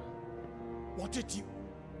intrusion.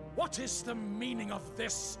 What is the meaning of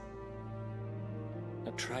this?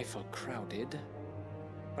 A trifle crowded,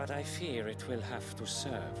 but I fear it will have to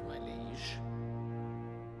serve, my liege.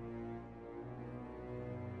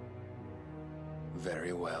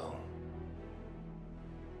 Very well.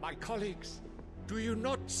 My colleagues, do you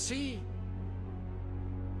not see?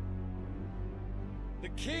 The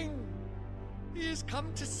king! He has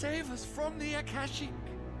come to save us from the Akashic!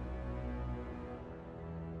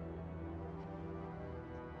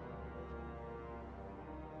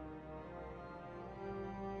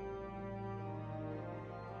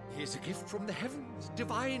 He is a gift from the heavens,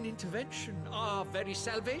 divine intervention, our very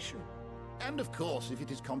salvation. And of course, if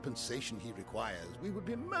it is compensation he requires, we would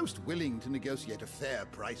be most willing to negotiate a fair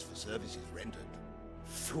price for services rendered.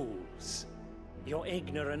 Fools. Your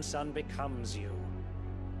ignorance unbecomes you.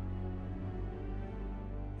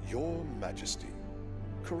 Your Majesty,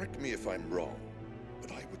 correct me if I'm wrong,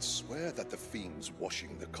 but I would swear that the fiends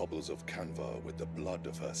washing the cobbles of Canva with the blood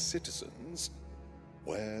of her citizens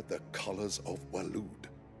wear the colors of Waloed.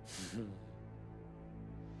 Mm-hmm.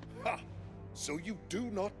 Ha! so you do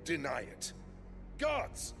not deny it.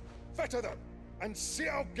 Guards, fetter them, and see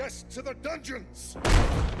our guests to the dungeons!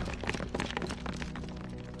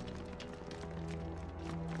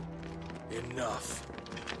 Enough.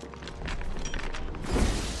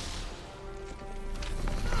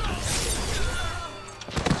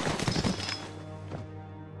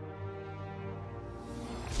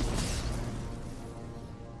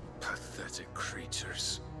 Pathetic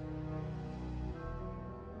creatures.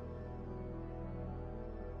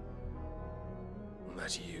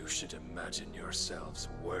 That you should imagine yourselves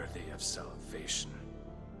worthy of salvation.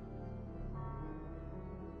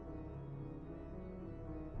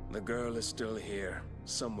 The girl is still here,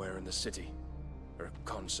 somewhere in the city, her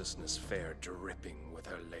consciousness fair dripping with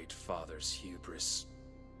her late father's hubris.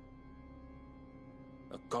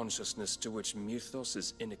 A consciousness to which Mythos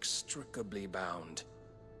is inextricably bound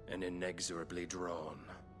and inexorably drawn.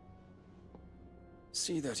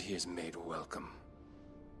 See that he is made welcome.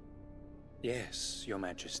 Yes, Your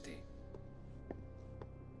Majesty.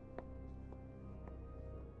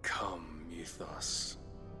 Come, Mythos.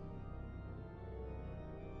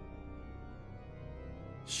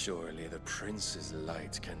 Surely the prince's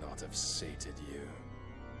light cannot have sated you.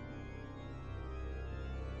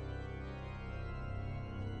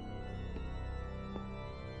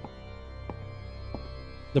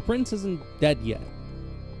 The prince isn't dead yet.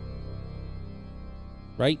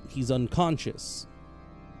 Right? He's unconscious.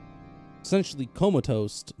 Essentially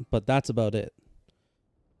comatose, but that's about it.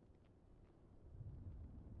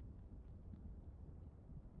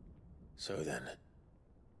 So then,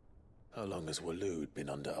 how long has Waloed been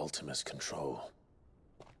under Ultima's control?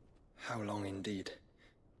 How long indeed?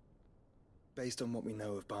 Based on what we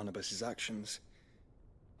know of Barnabas's actions,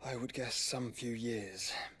 I would guess some few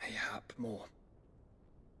years, mayhap more.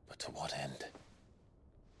 But to what end?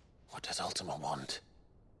 What does Ultima want?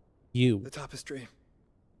 You. The tapestry.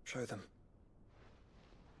 Show them.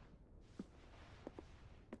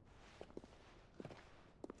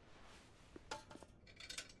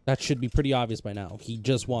 That should be pretty obvious by now. He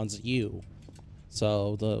just wants you.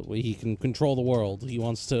 So he can control the world. He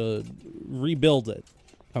wants to rebuild it.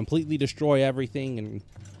 Completely destroy everything and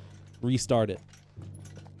restart it.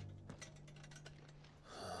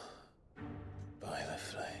 By the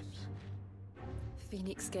flames.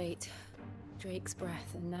 Phoenix Gate, Drake's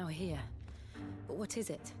Breath, and now here. But what is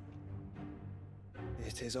it?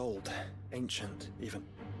 It is old, ancient, even.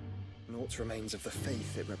 Naught remains of the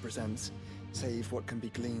faith it represents, save what can be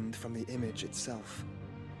gleaned from the image itself.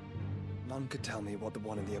 None could tell me what the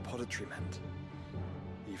one in the apothecary meant,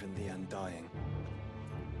 even the Undying.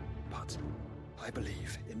 But I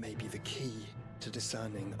believe it may be the key to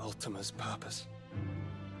discerning Ultima's purpose.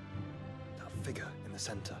 That figure in the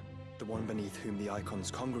center, the one beneath whom the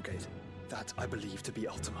icons congregate, that I believe to be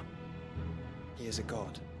Ultima. He is a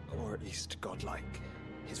god, or at least godlike,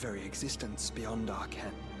 his very existence beyond our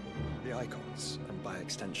ken. The icons, and by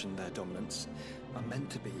extension their dominance, are meant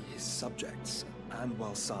to be his subjects, and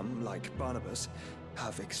while some, like Barnabas,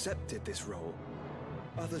 have accepted this role,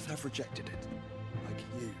 others have rejected it, like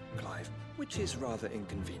you, Clive, which is rather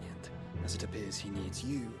inconvenient, as it appears he needs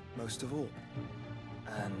you most of all.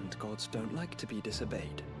 And gods don't like to be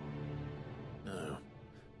disobeyed. No,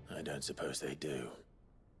 I don't suppose they do.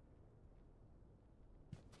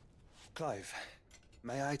 Clive,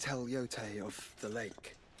 may I tell Yote of the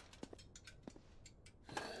lake?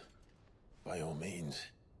 By all means.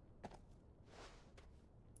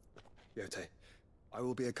 Yote, I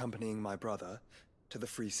will be accompanying my brother to the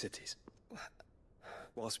Free Cities.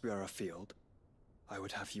 Whilst we are afield, I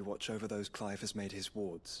would have you watch over those Clive has made his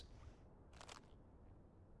wards.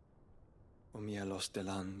 Omielos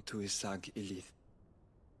delan tuisag ilith.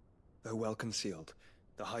 Though well concealed,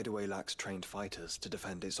 the hideaway lacks trained fighters to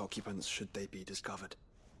defend its occupants should they be discovered.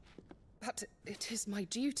 But it is my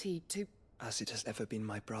duty to... As it has ever been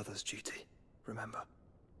my brother's duty, remember.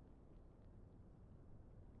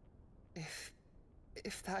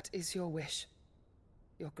 If that is your wish,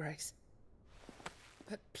 Your Grace.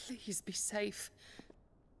 But please be safe.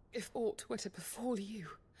 If aught were to befall you,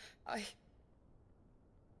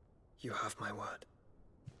 You have my word.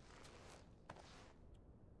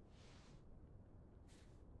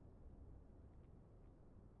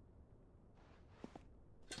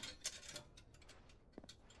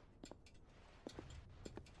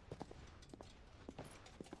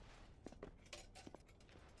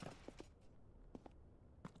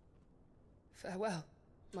 Farewell,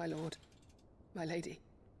 my lord, my lady.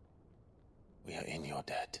 We are in your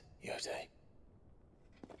debt, Yote.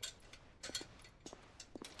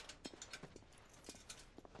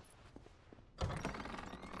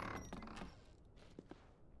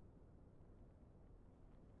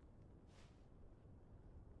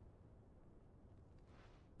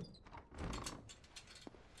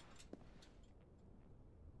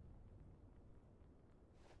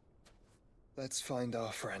 Let's find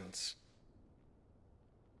our friends.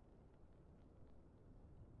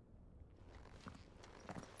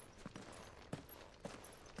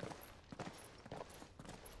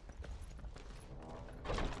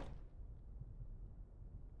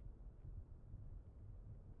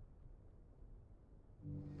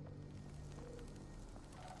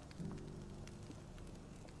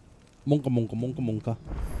 Monka, monka, monka, monka.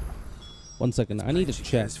 1 second, I need to She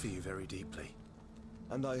check. cares for you very deeply.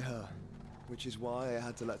 And I her, which is why I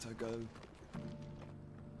had to let her go.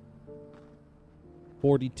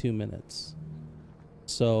 42 minutes.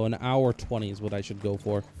 So an hour 20 is what I should go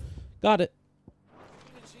for. Got it.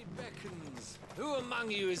 She beckons. Who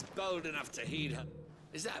among you is bold enough to heed her?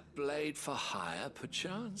 Is that blade for hire,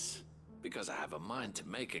 perchance? Because I have a mind to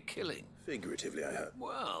make a killing. Figuratively, I hope.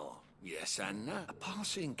 Well, yes and no. A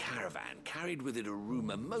passing caravan carried with it a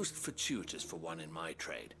rumor most fortuitous for one in my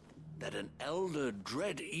trade. That an elder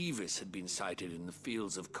Dread Evis had been sighted in the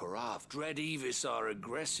fields of Karav. Dread Evis are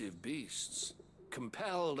aggressive beasts.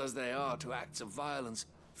 Compelled as they are to acts of violence,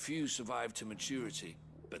 few survive to maturity.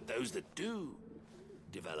 But those that do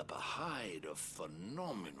develop a hide of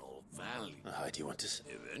phenomenal value. A hide you want to see?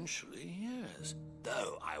 Eventually, yes.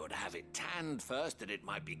 Though I would have it tanned first that it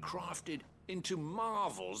might be crafted into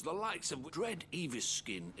marvels the likes of Dread Evis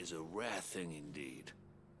skin is a rare thing indeed.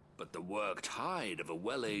 But the worked hide of a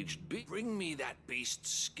well-aged beast. Bring me that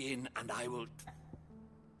beast's skin and I will...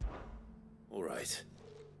 All right.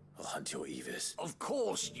 I'll hunt your Evis. Of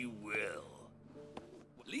course you will.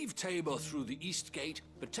 Leave Tabor through the east gate,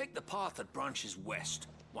 but take the path that branches west.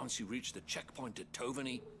 Once you reach the checkpoint at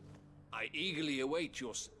Tovany, I eagerly await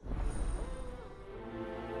your...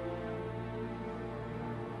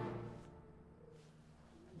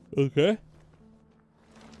 Okay.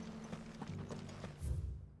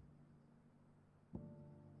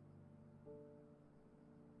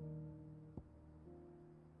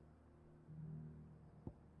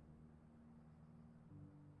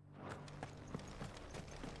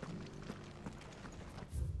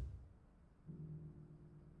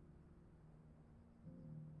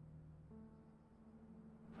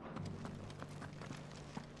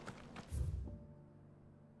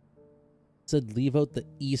 Said leave out the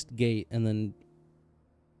east gate and then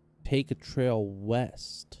take a trail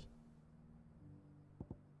west.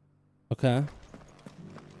 Okay.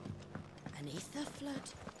 Beneath the flood,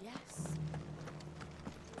 yes.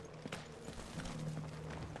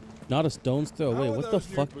 Not a stone's throw away. What the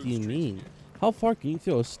fuck do you mean? How far can you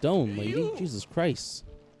throw a stone, lady? Jesus Christ.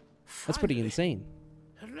 That's pretty insane.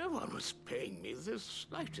 No one was paying me the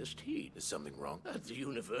slightest heed. Is something wrong? At the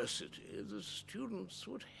university, the students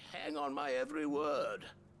would hang on my every word.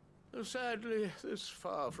 Sadly, this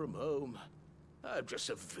far from home, I'm just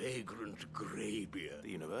a vagrant greybeard. The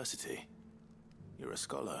university? You're a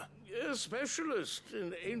scholar. A specialist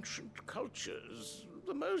in ancient cultures.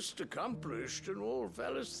 The most accomplished in all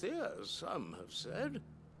Valisthea, some have said.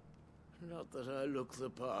 Not that I look the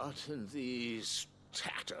part in these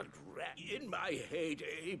tattered rat. In my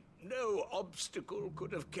heyday, no obstacle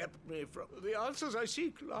could have kept me from the answers I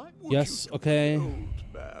seek. Lie. Yes, okay.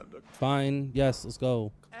 Old man. Fine. Yes, let's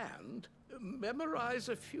go. And memorize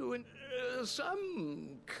a few in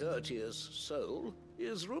some courteous soul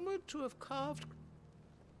is rumored to have carved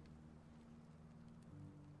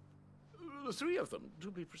 3 of them, to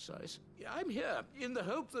be precise. I'm here in the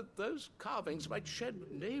hope that those carvings might shed,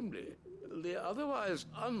 namely, the otherwise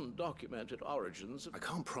undocumented origins of... I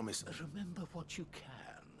can't promise... Remember what you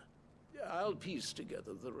can. I'll piece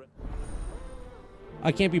together the rest.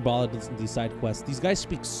 I can't be bothered with these side quests. These guys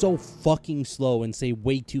speak so fucking slow and say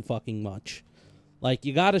way too fucking much. Like,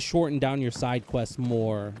 you gotta shorten down your side quests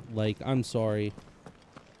more. Like, I'm sorry.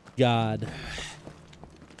 God.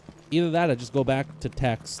 Either that or just go back to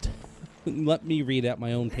text. Let me read at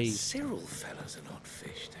my own pace. Cyril fellas are not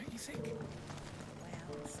fish, don't you think?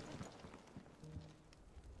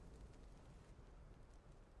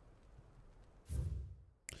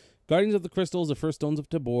 Guardians of the Crystals, the first stones of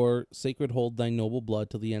Tabor, sacred hold thy noble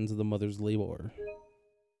blood till the ends of the mother's labor.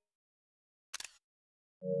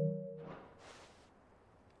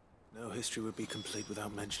 No history would be complete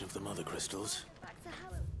without mention of the mother crystals. Back to how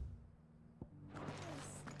it was.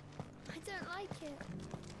 I don't like it.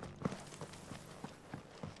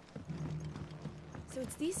 So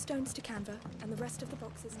it's these stones to Canva, and the rest of the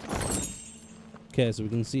boxes to... Okay, so we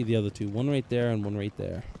can see the other two. One right there and one right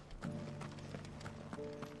there.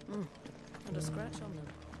 And a scratch on them.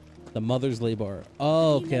 The mother's labor.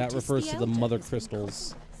 Oh, okay, that noticed refers the to the elder mother has been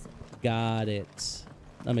crystals. Got it.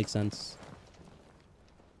 That makes sense.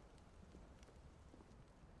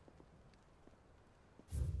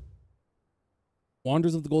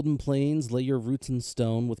 Wanderers of the Golden Plains, lay your roots in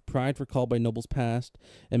stone, with pride recalled by nobles past,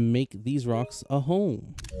 and make these rocks a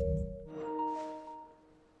home.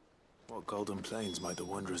 What Golden Plains might the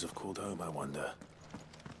Wanderers have called home, I wonder?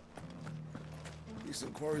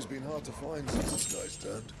 Decent quarry's been hard to find since this guy's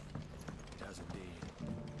turned. It has indeed.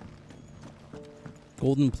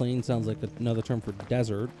 Golden Plain sounds like another term for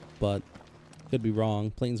desert, but could be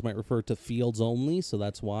wrong. Plains might refer to fields only, so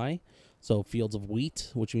that's why. So fields of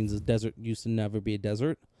wheat, which means the desert used to never be a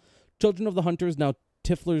desert. Children of the hunters, now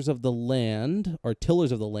tillers of the land, or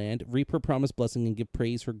tillers of the land, reap her promised blessing and give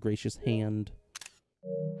praise her gracious hand.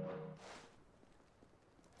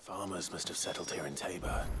 Farmers must have settled here in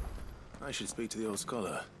Tabor. I should speak to the old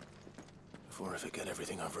scholar before I forget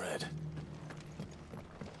everything I've read.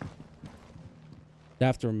 I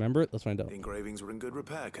have to remember it. Let's find out. The engravings were in good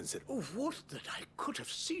repair, consider. Oh, what that I could have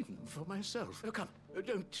seen for myself. Come,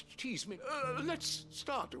 don't tease me. Let's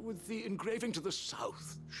start with the engraving to the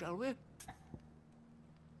south, shall we?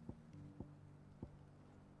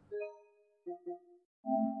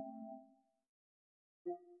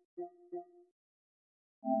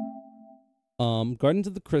 Gardens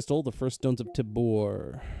of the Crystal, the first stones of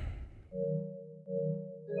Tabor.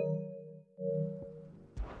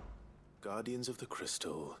 Guardians of the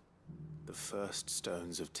Crystal, the first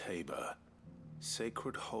stones of Tabor.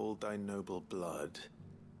 Sacred hold thy noble blood,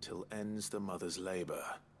 till ends the mother's labor.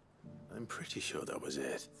 I'm pretty sure that was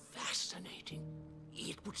it. Fascinating.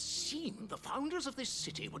 It would seem the founders of this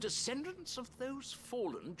city were descendants of those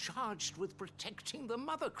fallen charged with protecting the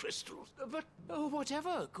mother crystals. But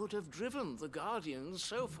whatever could have driven the Guardians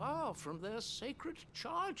so far from their sacred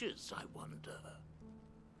charges, I wonder?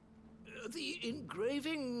 The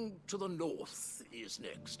engraving to the north is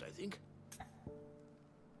next, I think.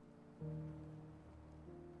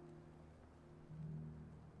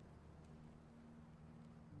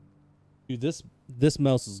 Dude, this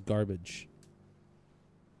mouse is garbage.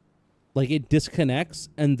 Like, it disconnects,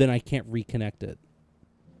 and then I can't reconnect it.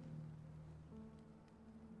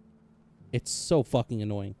 It's so fucking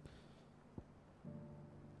annoying.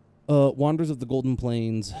 Wanderers of the Golden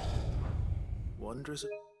Plains. Wanderers?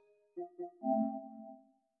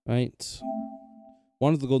 Right.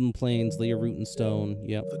 Wanderers of the Golden Plains, lay your root in stone.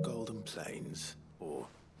 Yep. The Golden Plains, or...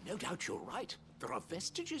 No doubt you're right. There are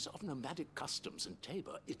vestiges of nomadic customs in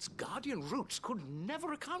Tabor its guardian roots could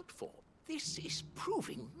never account for. This is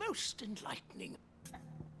proving most enlightening.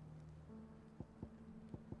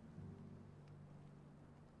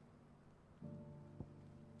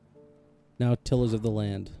 Now tillers of the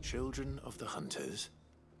land. Children of the hunters,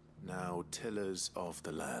 now tillers of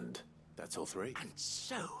the land. That's all three. And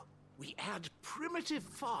so, we add primitive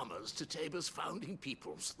farmers to Tabor's founding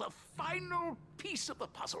peoples, the final piece of the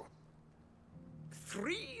puzzle.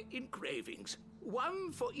 3 engravings,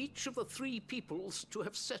 one for each of the 3 peoples to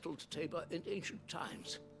have settled Tabor in ancient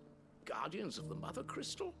times. Guardians of the Mother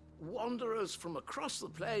Crystal, wanderers from across the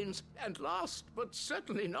plains, and last but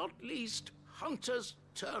certainly not least, hunters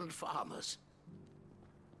turned farmers.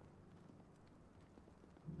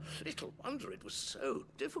 Little wonder it was so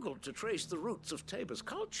difficult to trace the roots of Tabor's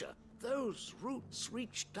culture. Those roots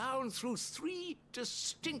reach down through 3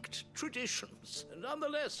 distinct traditions.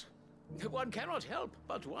 Nonetheless, one cannot help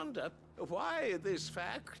but wonder why this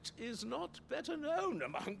fact is not better known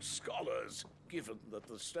among scholars, given that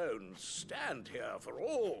the stones stand here for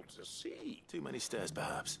all to see. Too many stairs,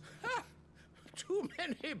 perhaps. Ha! Too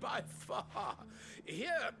many by far.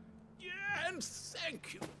 Here, and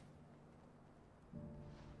thank you.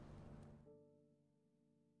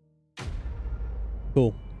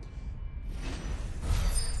 Cool.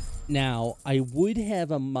 Now, I would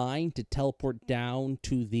have a mind to teleport down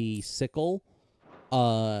to the sickle,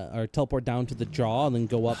 or teleport down to the jaw and then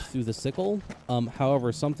go up through the sickle.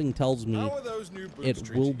 However, something tells me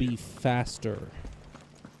it will be faster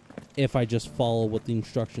if I just follow what the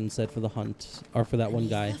instructions said for the hunt, or for that one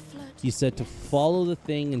guy. He said to follow the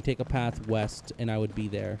thing and take a path west, and I would be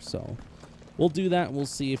there. So we'll do that, and we'll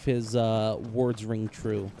see if his words ring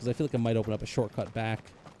true, because I feel like I might open up a shortcut back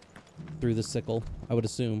through the sickle, I would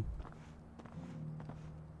assume.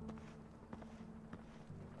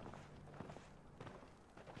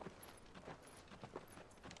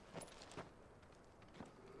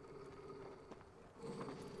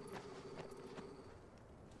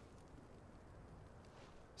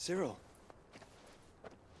 Cyril,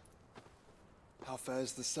 how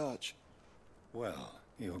fares the search? Well,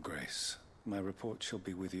 Your Grace, my report shall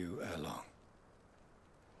be with you ere long.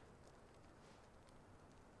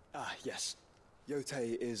 Ah, yes.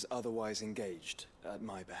 Yotei is otherwise engaged, at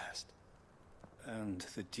my behest. And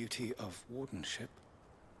the duty of wardenship?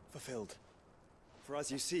 Fulfilled. For as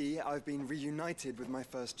you see, I've been reunited with my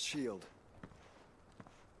first shield.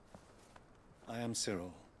 I am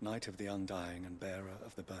Cyril, Knight of the Undying and bearer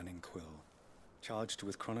of the Burning Quill, charged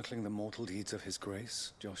with chronicling the mortal deeds of His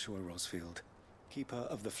Grace, Joshua Rosfield, keeper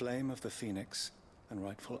of the Flame of the Phoenix and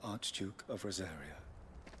rightful Archduke of Rosaria.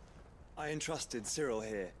 I entrusted Cyril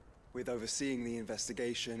here with overseeing the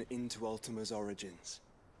investigation into Ultima's origins.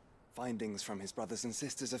 Findings from his brothers and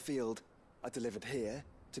sisters afield are delivered here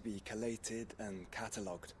to be collated and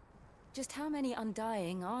catalogued. Just how many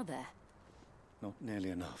Undying are there? Not nearly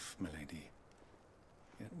enough, milady.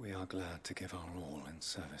 Yet we are glad to give our all in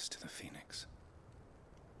service to the Phoenix.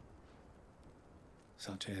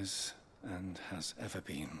 Such is, and has ever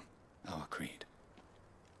been, our creed.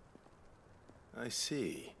 I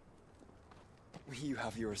see. You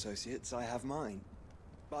have your associates, I have mine.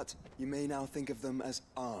 But you may now think of them as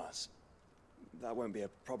ours. That won't be a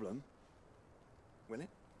problem, will it?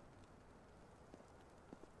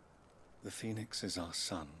 The Phoenix is our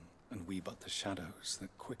sun, and we but the shadows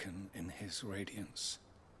that quicken in his radiance.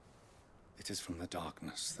 It is from the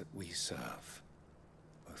darkness that we serve,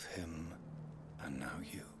 both him and now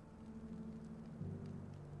you.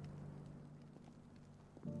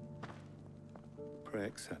 Pray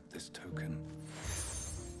accept this token.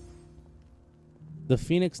 The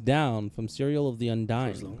Phoenix down from Serial of the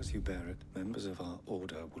Undying. For as long as you bear it, members of our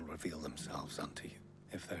order will reveal themselves unto you.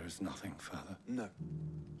 If there is nothing further. No.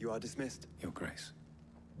 You are dismissed. Your Grace.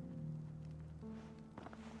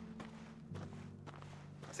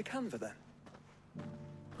 To Canva, then.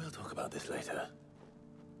 We'll talk about this later.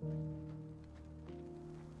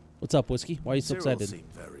 What's up, Whiskey? Why are you so Cyril excited?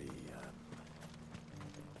 seemed very,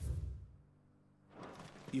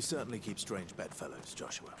 You certainly keep strange bedfellows,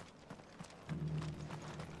 Joshua.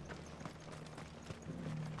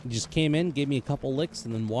 He just came in, gave me a couple licks,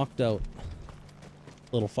 and then walked out.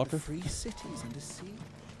 Little fucker. Free cities and a sea.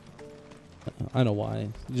 I know why.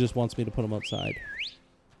 He just wants me to put him outside.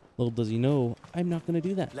 Little does he know, I'm not going to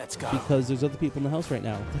do that. Let's go. Because there's other people in the house right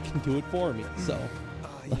now that can do it for me. So.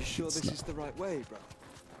 Are you sure this is the right way,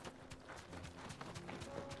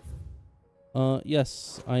 bro?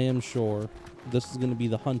 Yes, I am sure. This is going to be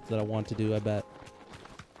the hunt that I want to do, I bet.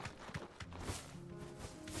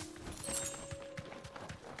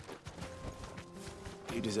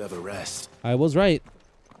 You deserve a rest. I was right.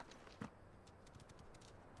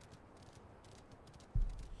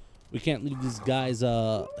 We can't leave these guys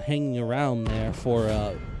hanging around there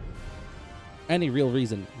for any real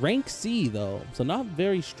reason. Rank C, though, so not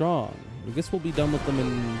very strong. I guess we'll be done with them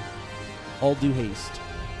in all due haste.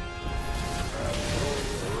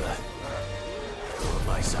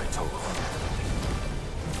 My side total.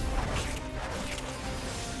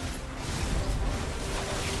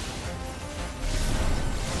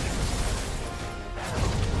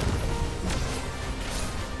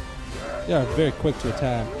 They are very quick to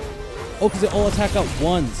attack. Oh, because they all attack at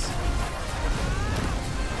once.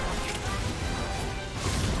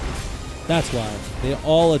 That's why. They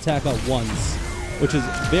all attack at once, which is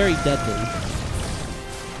very deadly.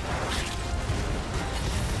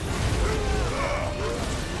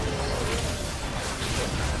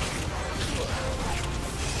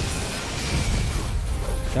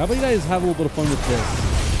 How about you guys have a little bit of fun with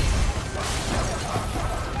this?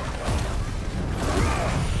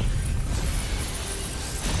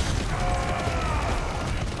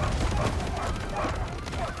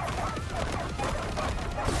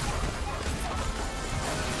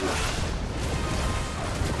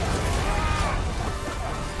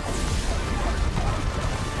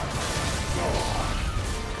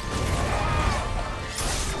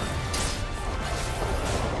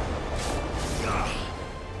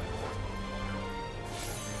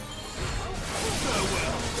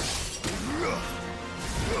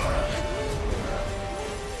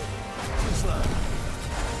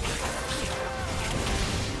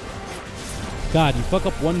 God, you fuck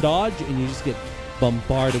up one dodge and you just get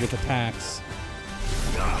bombarded with attacks.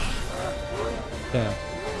 Okay,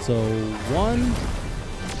 so 1,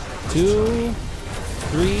 2,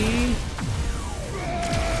 3,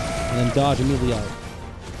 and then dodge immediately out.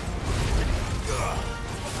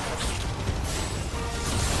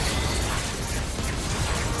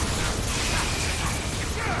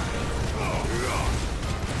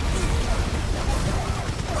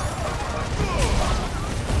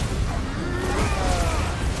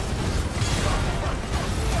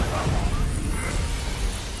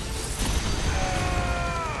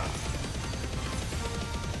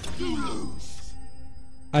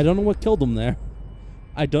 I don't know what killed him there.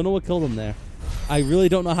 I don't know what killed him there. I really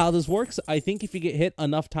don't know how this works. I think if you get hit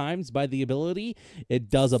enough times by the ability, it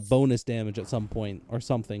does a bonus damage at some point or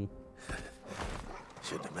something.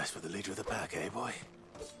 Shouldn't have messed with the leader of the pack, eh, boy?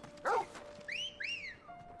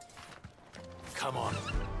 Come on.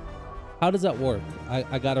 How does that work?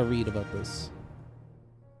 I gotta read about this.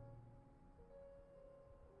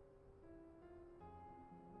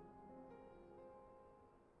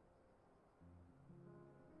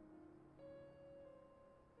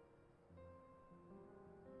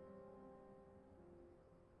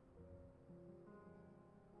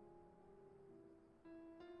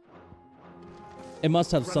 It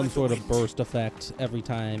must have some sort of burst effect every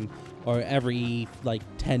time, or every, like,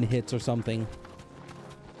 10 hits or something.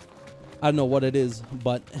 I don't know what it is,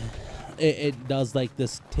 but it does, like,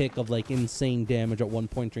 this tick of, like, insane damage at one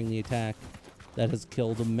point during the attack that has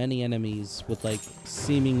killed many enemies with, like,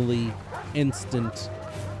 seemingly instant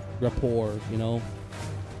rapport, you know?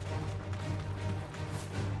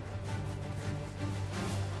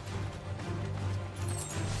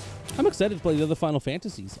 I'm excited to play the other Final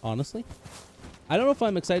Fantasies, honestly. I don't know if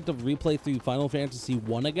I'm excited to replay through Final Fantasy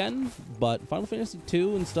 1 again, but Final Fantasy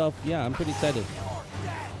 2 and stuff, yeah, I'm pretty excited.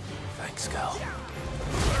 Thanks, Cal.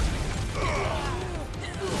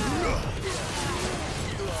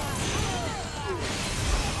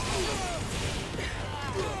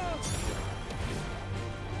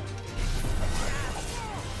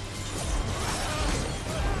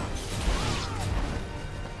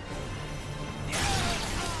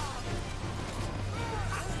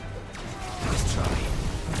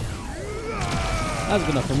 That was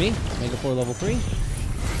good enough for me. Make it for level 3.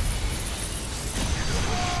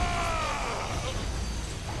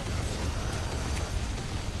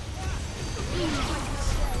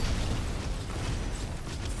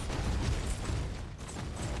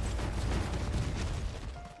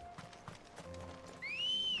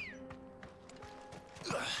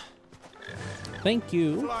 Thank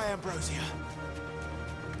you. Fly, Ambrosia.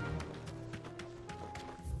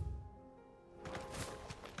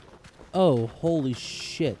 Oh, holy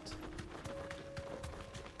shit.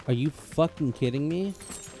 Are you fucking kidding me?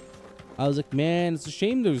 I was like, man, it's a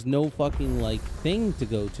shame there's no fucking, like, thing to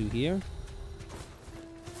go to here.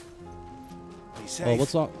 Oh,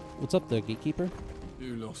 what's up there, Gatekeeper?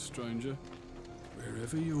 You lost, stranger.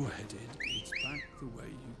 Wherever you're headed, it's back the way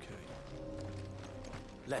you came.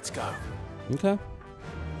 Let's go. Okay.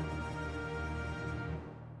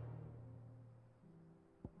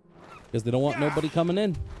 Because they don't want nobody coming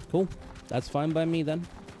in. Cool. That's fine by me then.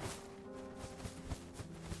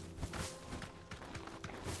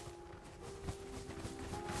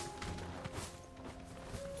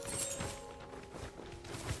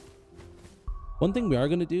 One thing we are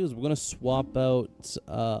going to do is we're going to swap out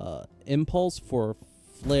Impulse for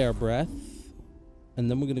Flare Breath. And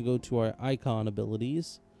then we're going to go to our icon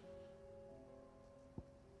abilities.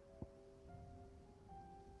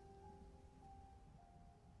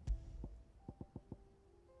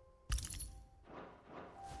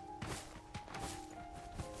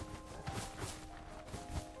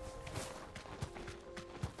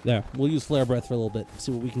 There, we'll use Flare Breath for a little bit,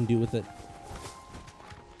 see what we can do with it.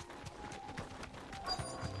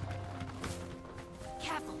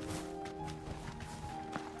 Careful.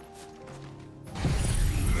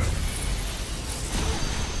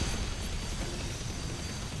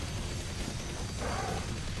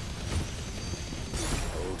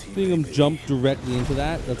 Seeing him jump directly into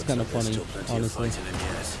that, that's kind of funny, honestly.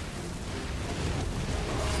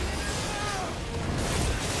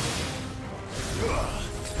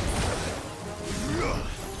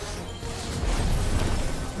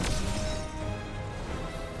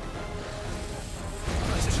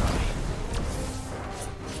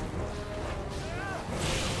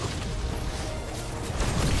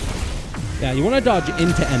 Yeah, you want to dodge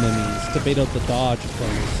into enemies to bait out the dodge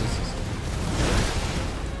bonuses.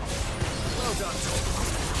 Well done,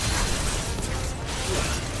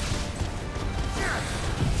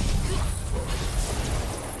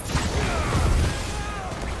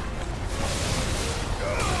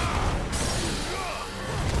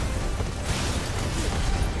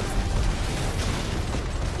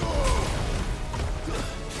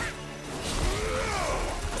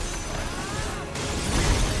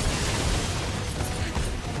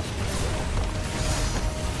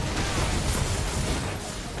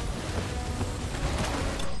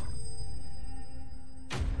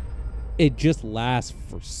 It just lasts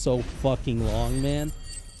for so fucking long, man.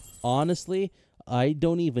 Honestly, I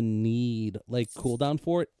don't even need, like, cooldown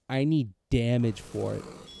for it. I need damage for it.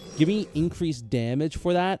 Give me increased damage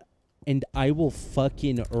for that, and I will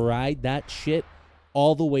fucking ride that shit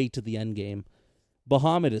all the way to the end game.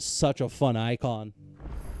 Bahamut is such a fun icon.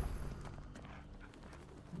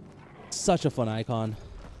 Such a fun icon.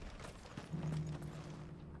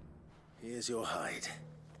 Here's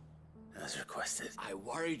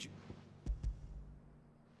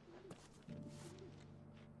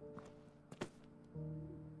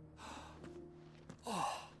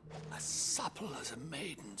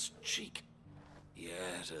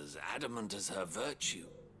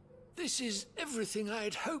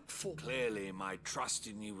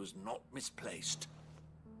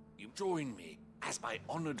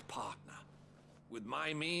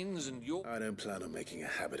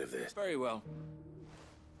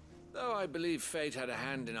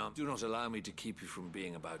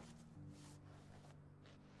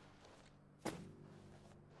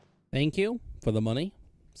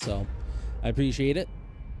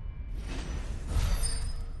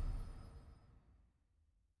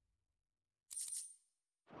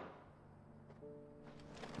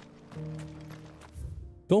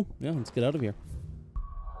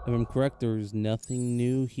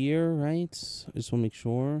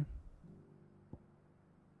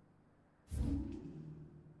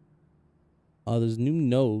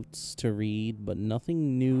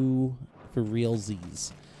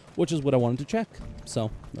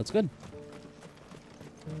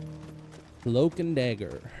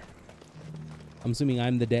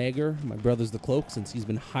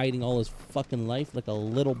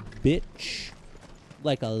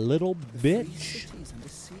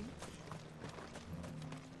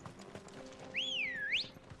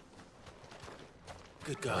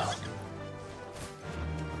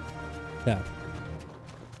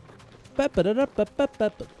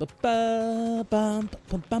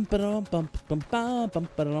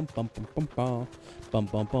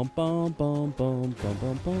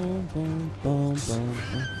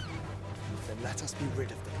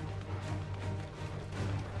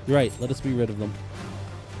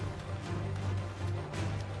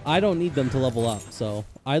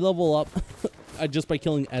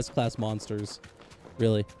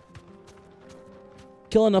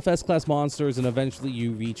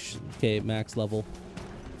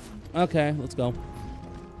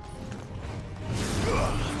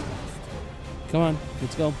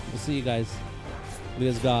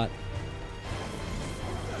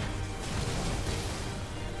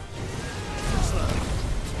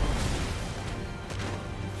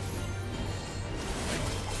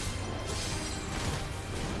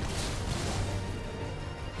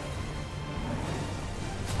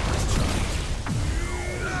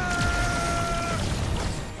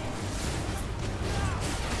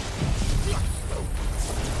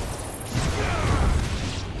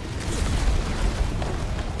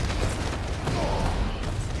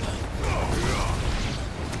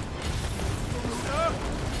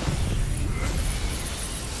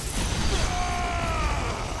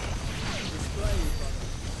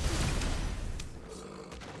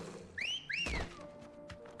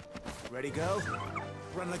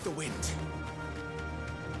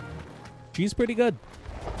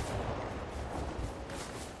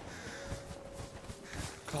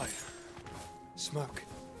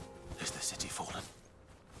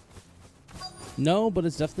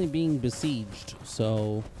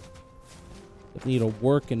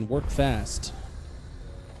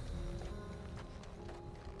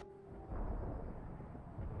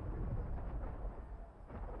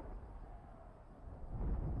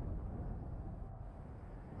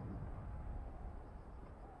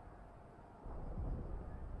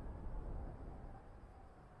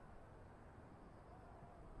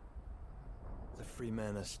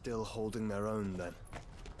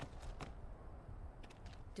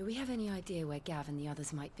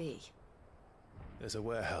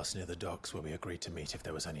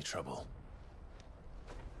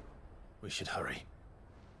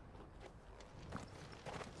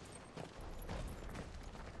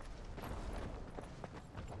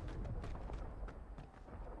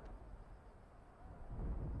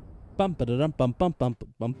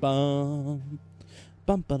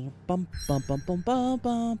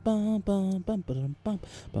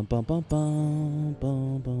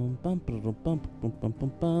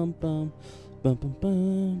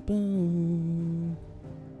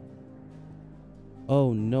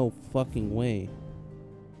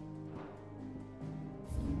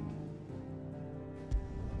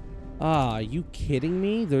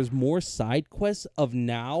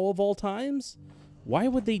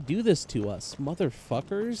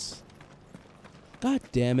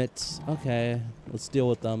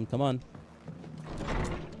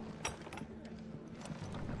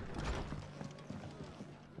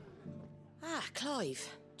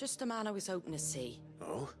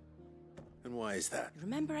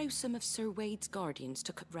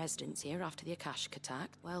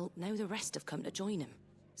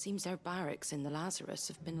Seems their barracks in the Lazarus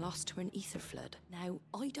have been lost to an ether flood. Now,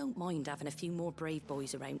 I don't mind having a few more brave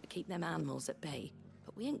boys around to keep them animals at bay,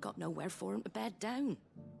 but we ain't got nowhere for 'em to bed down.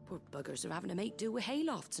 Poor buggers are having to make do with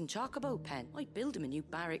haylofts and chocobo pen. I'd build 'em a new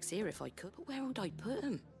barracks here if I could, but where would I put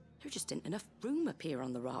 'em? There just ain't enough room up here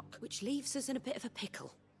on the rock, which leaves us in a bit of a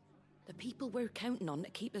pickle. The people we're counting on to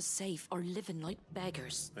keep us safe are living like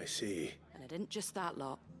beggars. I see. And it ain't just that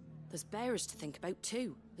lot. There's bears to think about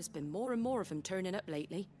too. There's been more and more of them turning up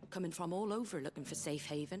lately, coming from all over looking for safe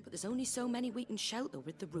haven, but there's only so many we can shelter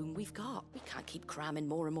with the room we've got. We can't keep cramming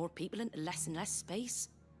more and more people into less and less space.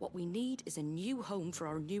 What we need is a new home for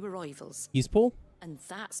our new arrivals. Eastpool? And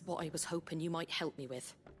that's what I was hoping you might help me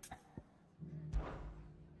with.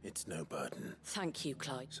 It's no burden. Thank you,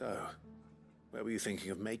 Clyde. So, where were you thinking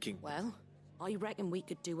of making? Well, I reckon we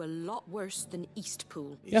could do a lot worse than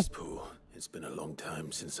Eastpool. Eastpool. It's been a long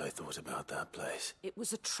time since I thought about that place. It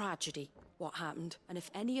was a tragedy, what happened, and if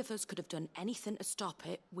any of us could have done anything to stop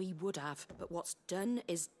it, we would have. But what's done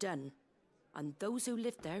is done. And those who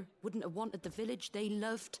lived there wouldn't have wanted the village they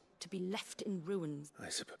loved to be left in ruins. I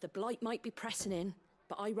suppose. The blight might be pressing in,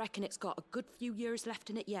 but I reckon it's got a good few years left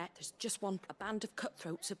in it yet. There's just a band of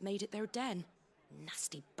cutthroats have made it their den.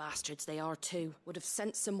 Nasty bastards they are too. Would have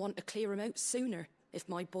sent someone to clear 'em out sooner if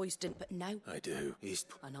my boys didn't, but now... I do.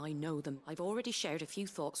 And I know them. I've already shared a few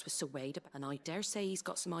thoughts with Sir Wade, and I dare say he's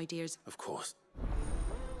got some ideas. Of course.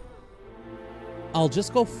 I'll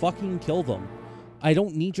just go fucking kill them. I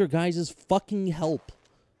don't need your guys' fucking help.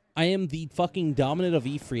 I am the fucking dominant of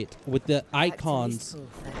Ifrit with the icons,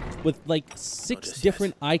 with like 6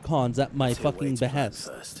 different icons at my fucking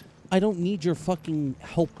behest. I don't need your fucking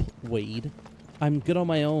help, Wade. I'm good on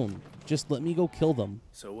my own. Just let me go kill them.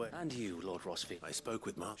 So where? And you, Lord Rosfield. I spoke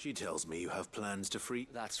with Ma. She tells me you have plans to free...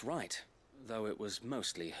 That's right. Though it was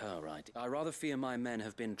mostly her idea. I rather fear my men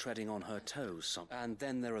have been treading on her toes. And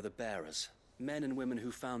then there are the bearers. Men and women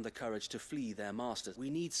who found the courage to flee their masters. We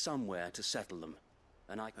need somewhere to settle them.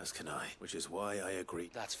 And As can I, which is why I agree.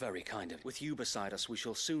 That's very kind of you. With you beside us, we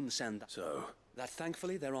shall soon send... So? That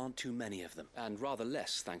thankfully there aren't too many of them. And rather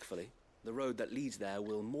less, thankfully. The road that leads there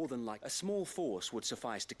will more than like... A small force would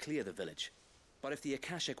suffice to clear the village. But if the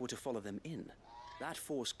Akashic were to follow them in, that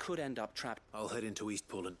force could end up trapped... I'll head into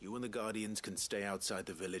Eastpool and you and the Guardians can stay outside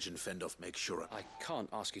the village and fend off Make Sure. I can't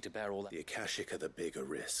ask you to bear all that... The Akashic are the bigger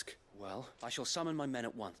risk. Well, I shall summon my men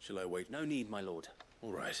at once. Shall I wait? No need, my lord.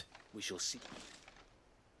 All right. We shall see.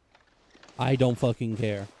 I don't fucking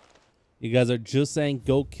care. You guys are just saying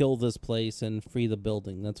go kill this place and free the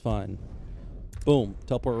building. That's fine. Boom.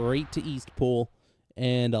 Teleport right to Eastpool,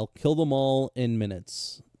 and I'll kill them all in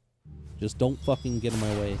minutes. Just don't fucking get in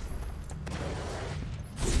my way.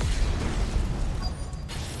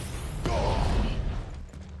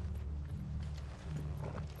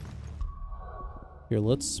 Here,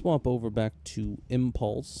 let's swap over back to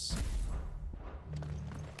Impulse.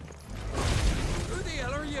 Who the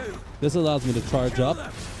hell are you? This allows me to charge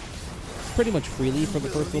up pretty much freely for the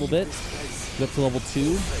first little bit. Get up to level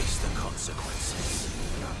 2. Face the consequences.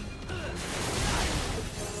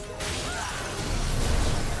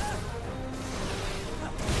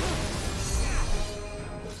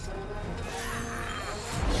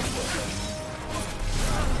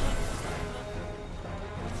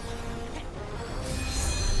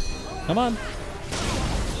 Come on.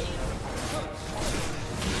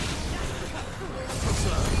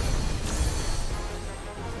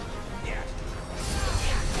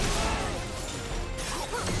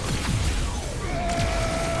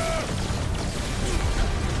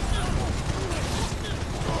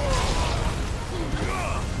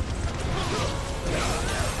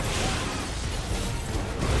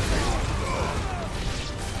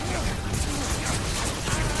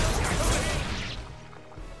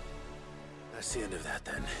 That's the end of that,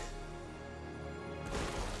 then.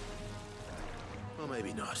 Or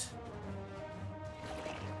maybe not.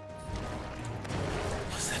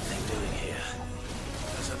 What's that thing doing here?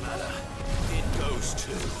 Doesn't matter. It goes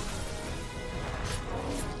too.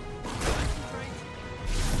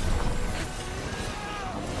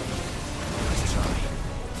 Let's try.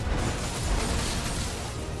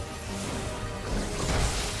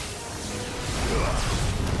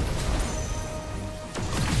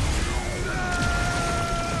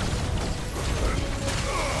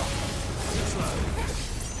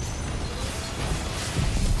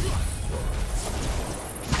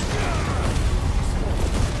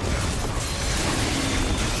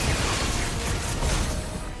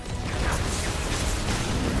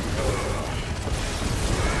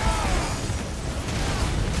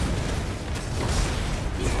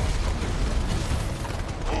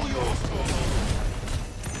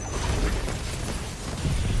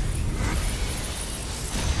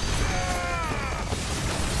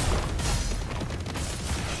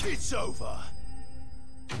 It's over.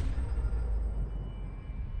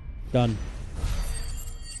 Done.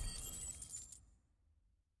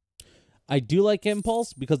 I do like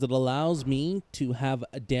Impulse because it allows me to have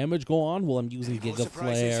a damage go on while I'm using Giga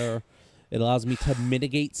Flare. It allows me to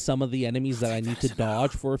mitigate some of the enemies that I need to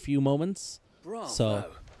dodge for a few moments. Bravo. So,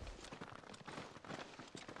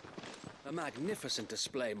 a magnificent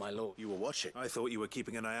display, my lord. You were watching. I thought you were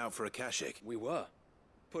keeping an eye out for a Kashik. We were.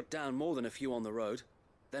 Put down more than a few on the road,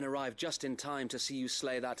 then arrived just in time to see you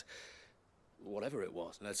slay that... whatever it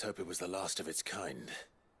was. Let's hope it was the last of its kind.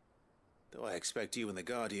 Though I expect you and the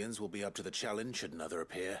Guardians will be up to the challenge should another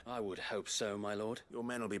appear. I would hope so, my lord. Your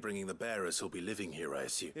men will be bringing the bearers who'll be living here, I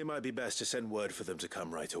assume. It might be best to send word for them to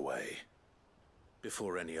come right away,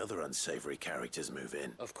 before any other unsavory characters move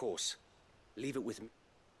in. Of course. Leave it with me.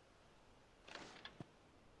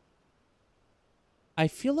 I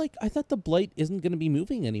feel like I thought the Blight isn't going to be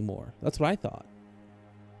moving anymore. That's what I thought.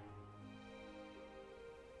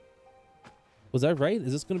 Was that right?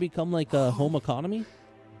 Is this going to become like a home economy?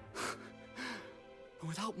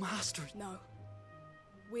 Without masters. No.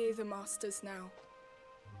 We're the masters now.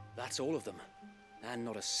 That's all of them. And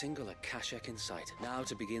not a single Akashek in sight. Now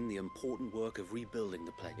to begin the important work of rebuilding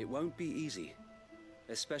the place. It won't be easy.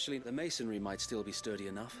 Especially the masonry might still be sturdy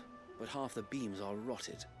enough, but half the beams are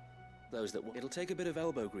rotted. Those that... it'll take a bit of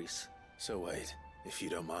elbow grease. So wait, if you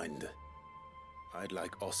don't mind, I'd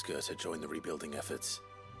like Oscar to join the rebuilding efforts.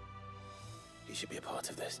 He should be a part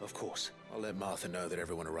of this. Of course. I'll let Martha know that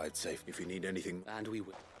everyone arrived safe. If you need anything... And we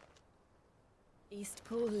will.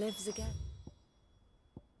 Eastpool lives again.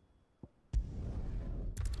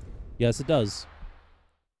 Yes, it does.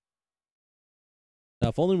 Now,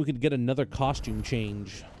 if only we could get another costume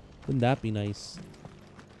change. Wouldn't that be nice?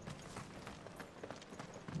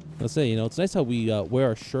 Let's say, you know, it's nice how we wear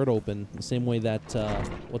our shirt open the same way that,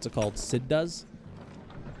 what's it called, Sid does.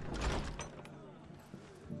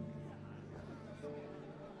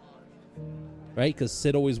 Right? Because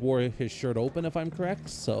Sid always wore his shirt open, if I'm correct.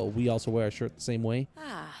 So we also wear our shirt the same way.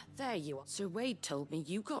 Ah, there you are. Sir Wade told me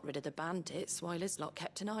you got rid of the bandits while his lot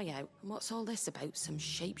kept an eye out. And what's all this about? Some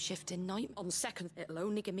shape-shifting night? On second, it'll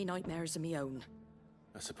only give me nightmares of me own.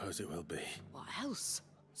 I suppose it will be. What else?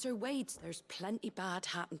 Sir Wade's, there's plenty bad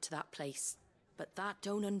happened to that place. But that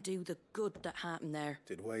don't undo the good that happened there.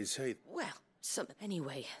 Did Wade say... Well...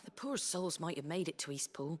 Anyway, the poor souls might have made it to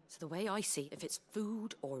Eastpool. So the way I see it, if it's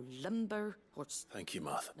food or lumber or... Thank you,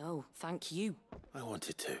 Martha. No, thank you. I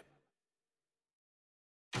wanted to.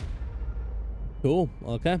 Cool.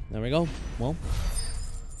 Okay, there we go. Well,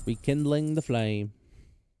 rekindling the flame.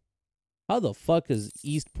 How the fuck is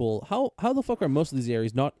Eastpool? How the fuck are most of these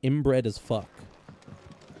areas not inbred as fuck?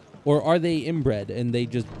 Or are they inbred and they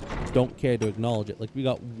just don't care to acknowledge it? Like, we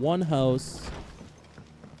got one house...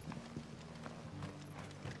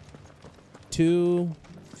 2,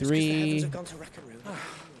 3,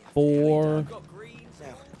 4,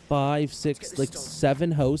 5, 6, like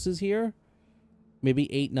 7 houses here.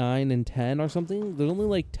 Maybe 8, 9, and 10 or something. There's only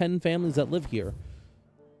like 10 families that live here.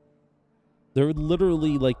 They're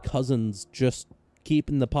literally like cousins, just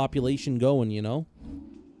keeping the population going, you know?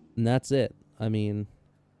 And that's it. I mean,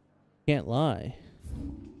 can't lie.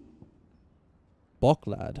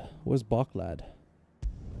 Boklad. Where's Boklad?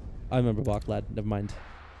 I remember Boklad. Never mind.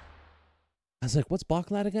 I was like, what's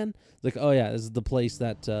Boklad again? It's like, oh yeah, this is the place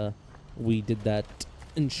that we did that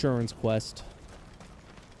insurance quest.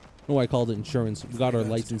 Oh, I called it insurance. We got our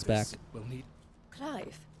license back.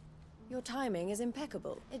 Clive, your timing is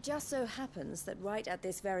impeccable. It just so happens that right at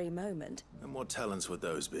this very moment... And what talents would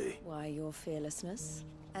those be? Why, your fearlessness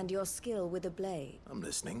and your skill with a blade. I'm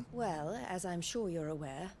listening. Well, as I'm sure you're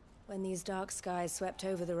aware, when these dark skies swept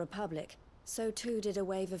over the Republic, so too did a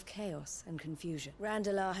wave of chaos and confusion.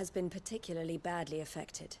 Randalar has been particularly badly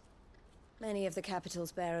affected. Many of the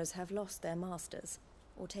capital's bearers have lost their masters,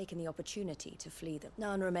 or taken the opportunity to flee them.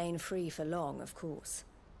 None remain free for long, of course.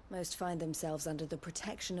 Most find themselves under the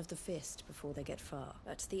protection of the Fist before they get far.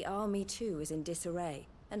 But the army too is in disarray,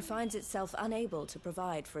 and finds itself unable to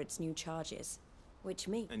provide for its new charges. Which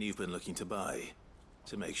means... And you've been looking to buy,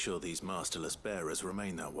 to make sure these masterless bearers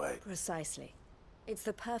remain that way. Precisely. It's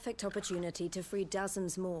the perfect opportunity to free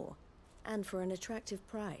dozens more, and for an attractive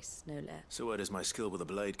price, no less. So where does my skill with a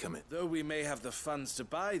blade come in? Though we may have the funds to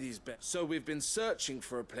buy these bears, so we've been searching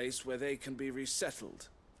for a place where they can be resettled.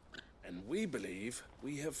 And we believe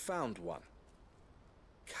we have found one.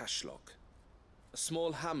 Cashlock. A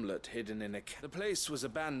small hamlet hidden in a... The place was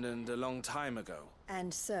abandoned a long time ago.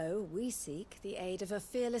 And so, we seek the aid of a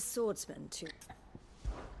fearless swordsman to...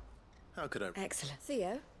 How could I... Excellent.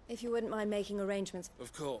 Theo, if you wouldn't mind making arrangements...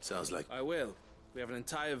 Of course. Sounds like... I will. We have an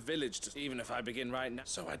entire village to... Even if I begin right now...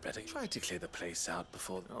 So I'd better try to clear the place out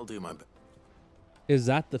before... I'll do my best. Is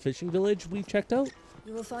that the fishing village we checked out?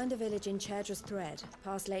 You will find a village in Chedra's Thread,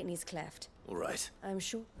 past Lateney's Cleft. All right. I'm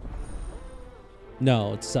sure.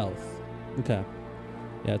 No, it's south. Okay.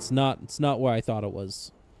 Yeah, it's not where I thought it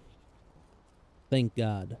was. Thank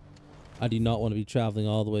God. I do not want to be traveling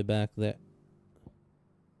all the way back there.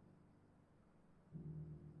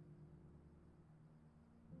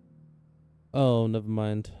 Oh, never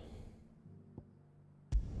mind.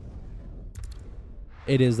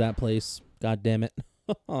 It is that place. God damn it.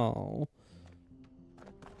 Oh.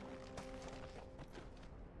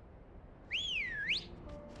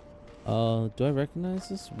 Do I recognize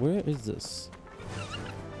this? Where is this?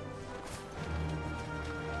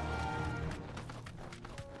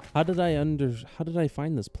 How did I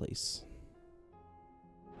find this place?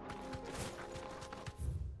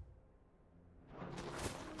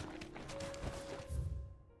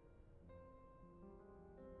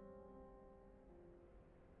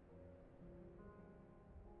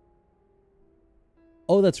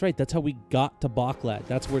 Oh, that's right. That's how we got to Boklat.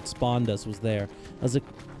 That's where it spawned us, was there. I was like,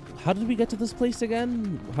 how did we get to this place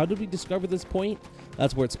again? How did we discover this point?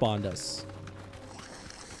 That's where it spawned us.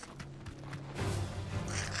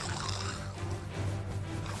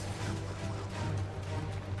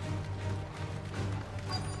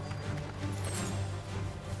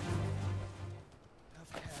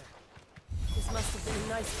 This must have been a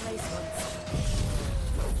nice place once.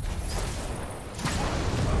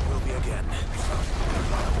 Will be again.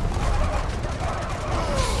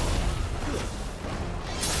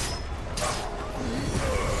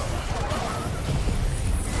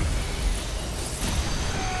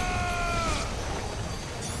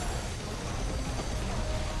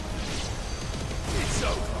 It's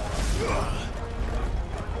over.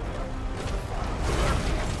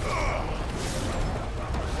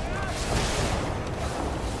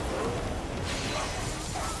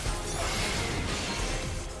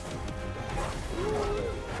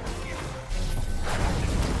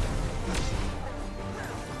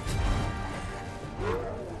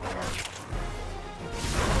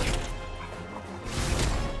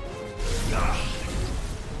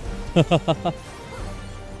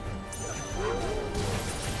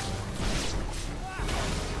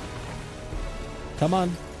 Come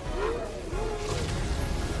on.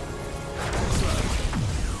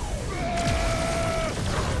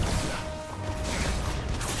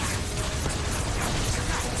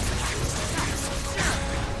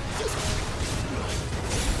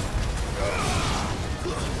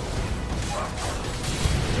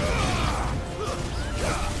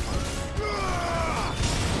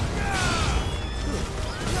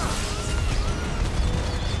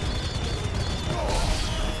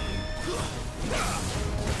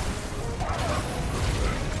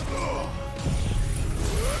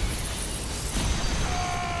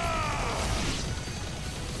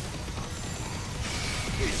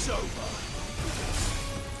 It's over.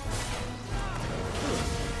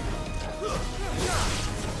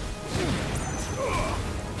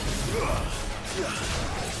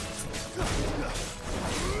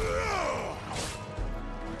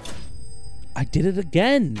 I did it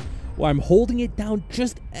again. Well, I'm holding it down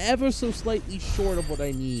just ever so slightly short of what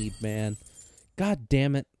I need, man. God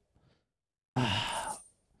damn it. It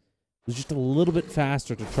was just a little bit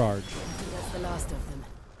faster to charge. That's the last of them.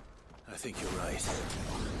 I think you're right.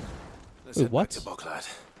 Let's Wait, head what? back to Boklat.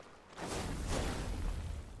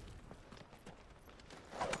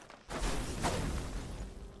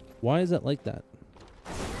 Why is it like that?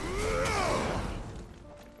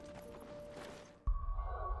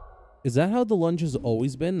 Is that how the lunge has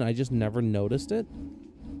always been? I just never noticed it?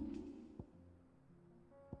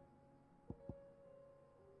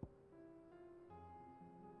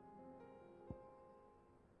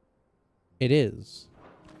 It is.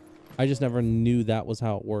 I just never knew that was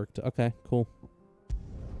how it worked. Okay, cool.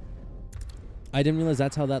 I didn't realize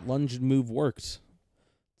that's how that lunge move worked. It's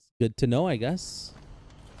good to know, I guess.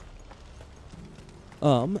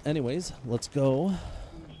 Anyways, let's go.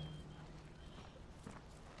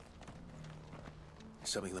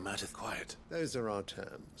 Something the matter? Quiet. Those are our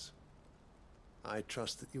terms. I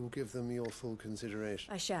trust that you will give them your full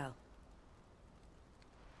consideration. I shall.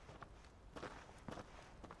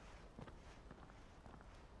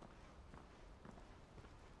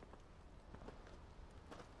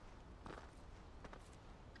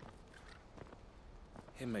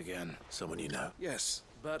 Him again. Someone you know. Yes,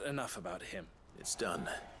 but enough about him. It's done.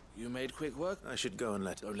 You made quick work? I should go and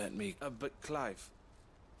let... Don't let me... but Clive...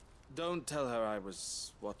 Don't tell her I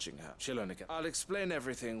was watching her. She'll only get... I'll explain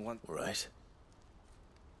everything once... All right.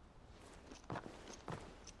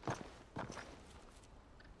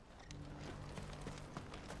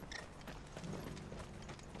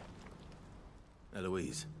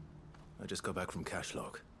 Eloise, I just got back from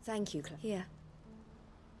Cashlock. Thank you, Here.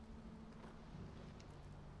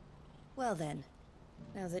 Well then,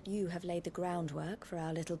 now that you have laid the groundwork for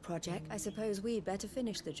our little project, I suppose we'd better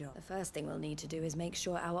finish the job. The first thing we'll need to do is make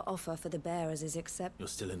sure our offer for the bearers is accepted. You're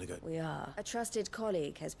still in the We are. A trusted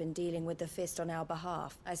colleague has been dealing with the Fist on our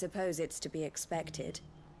behalf. I suppose it's to be expected.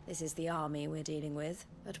 This is the army we're dealing with,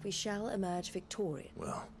 but we shall emerge victorious.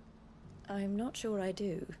 Well, I'm not sure I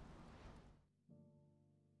do.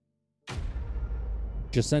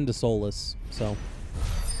 Just send a Solus, so.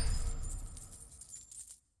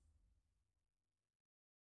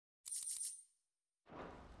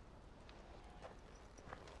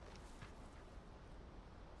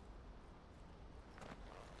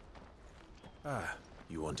 Ah,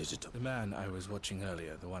 you wanted to talk. The man I was watching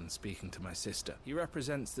earlier, the one speaking to my sister. He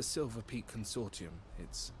represents the Silver Peak Consortium.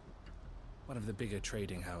 It's one of the bigger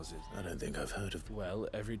trading houses. I don't think I've heard of... Well,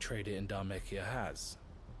 every trader in Dharmekia has.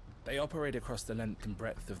 They operate across the length and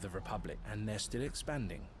breadth of the Republic, and they're still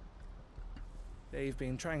expanding. They've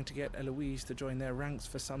been trying to get Eloise to join their ranks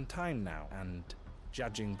for some time now, and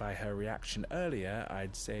judging by her reaction earlier,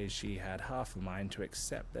 I'd say she had half a mind to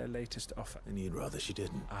accept their latest offer. And you'd rather she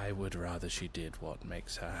didn't? I would rather she did what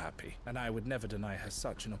makes her happy, and I would never deny her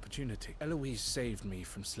such an opportunity. Eloise saved me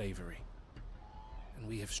from slavery, and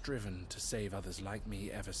we have striven to save others like me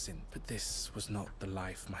ever since. But this was not the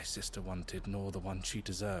life my sister wanted, nor the one she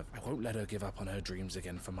deserved. I won't let her give up on her dreams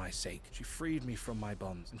again for my sake. She freed me from my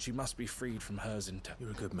bonds, and she must be freed from hers in turn.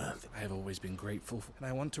 You're a good man. I have always been grateful, and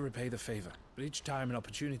I want to repay the favor. But each time an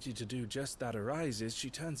opportunity to do just that arises, she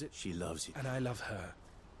turns it. She loves you. And I love her.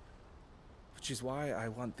 Which is why I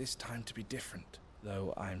want this time to be different.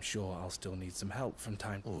 Though I'm sure I'll still need some help from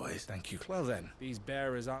time. Always. Thank you. Well then, these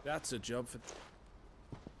bearers are... That's a job for...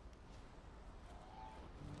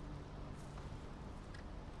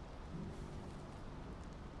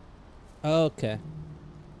 Okay.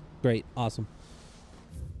 Great. Awesome.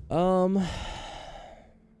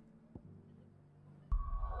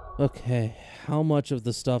 Okay. How much of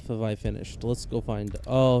the stuff have I finished? Let's go find...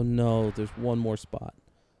 Oh, no. There's one more spot.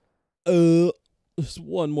 There's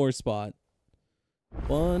one more spot.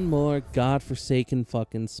 One more godforsaken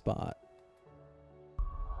fucking spot.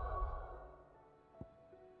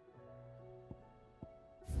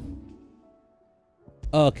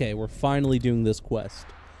 Okay, we're finally doing this quest.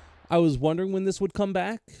 I was wondering when this would come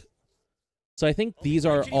back. So I think these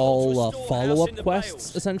are all follow-up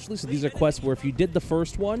quests, essentially. So these are quests where if you did the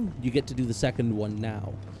first one, you get to do the second one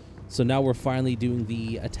now. So now we're finally doing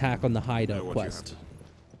the attack on the hideout quest.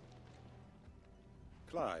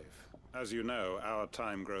 Clive, as you know, our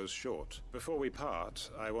time grows short. Before we part,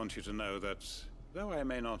 I want you to know that, though I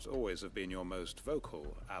may not always have been your most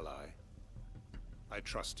vocal ally, I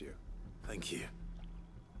trust you. Thank you.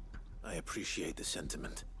 I appreciate the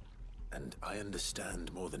sentiment. And I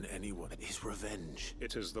understand more than anyone his revenge.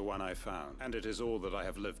 It is the one I found, and it is all that I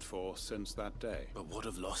have lived for since that day. But what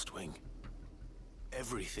of Lostwing?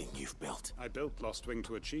 Everything you've built. I built Lostwing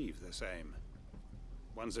to achieve this aim.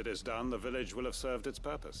 Once it is done, the village will have served its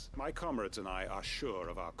purpose. My comrades and I are sure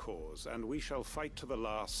of our cause, and we shall fight to the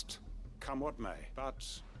last, come what may. But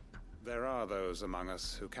there are those among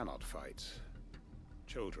us who cannot fight.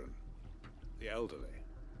 Children, the elderly,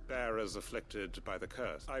 bearers afflicted by the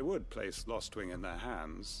curse. I would place Lostwing in their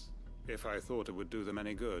hands, if I thought it would do them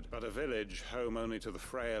any good. But a village home only to the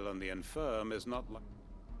frail and the infirm is not like...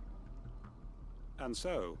 And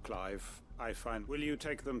so, Clive, I find... Will you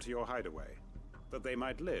take them to your hideaway? That they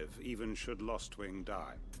might live, even should Lostwing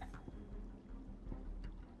die.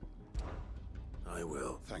 I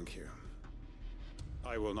will. Thank you.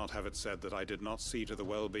 I will not have it said that I did not see to the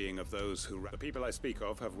well-being of those who... The people I speak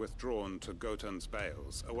of have withdrawn to Gotan's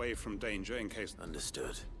Bales, away from danger in case...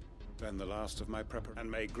 Understood. Then the last of my prepper... And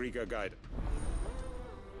may Griga guide...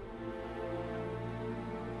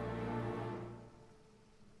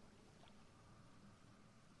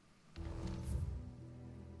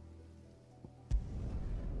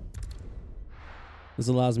 This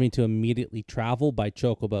allows me to immediately travel by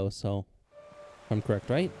Chocobo, so I'm correct,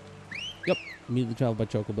 right? Yep, immediately travel by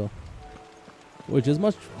Chocobo. Which is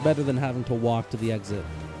much better than having to walk to the exit.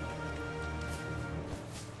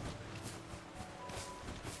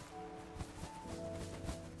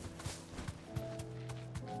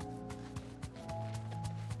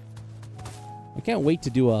 I can't wait to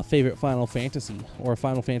do a favorite Final Fantasy or a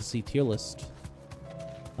Final Fantasy tier list.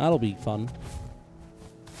 That'll be fun.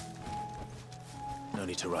 No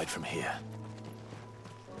need to ride from here.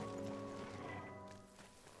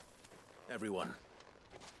 Everyone.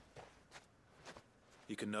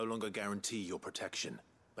 You can no longer guarantee your protection,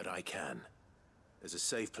 but I can. There's a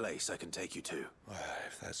safe place I can take you to. Well,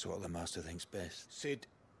 if that's what the Master thinks best. Sid,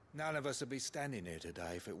 none of us would be standing here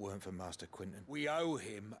today if it weren't for Master Quinton. We owe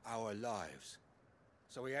him our lives.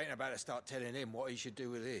 So we ain't about to start telling him what he should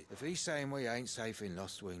do with it. If he's saying we ain't safe in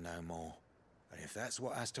Lostwing no more, and if that's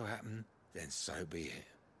what has to happen, then so be it.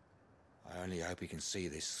 I only hope he can see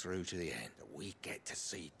this through to the end, that we get to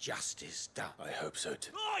see justice done. I hope so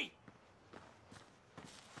too. Oi!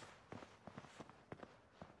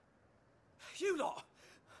 You lot!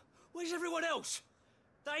 Where's everyone else?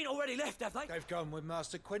 They ain't already left, have they? They've gone with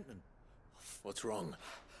Master Quinton. What's wrong?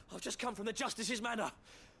 I've just come from the Justice's manor.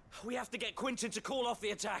 We have to get Quinton to call off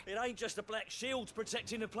the attack. It ain't just the Black Shields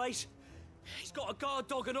protecting the place. He's got a guard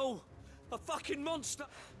dog and all. A fucking monster.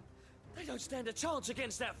 They don't stand a chance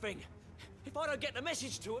against that thing. If I don't get the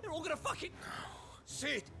message to it, they're all gonna fucking...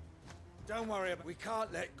 Sid! Don't worry about it. We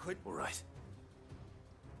can't let Quinton... All right.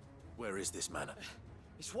 Where is this manor?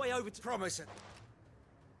 It's way over to... Promise it.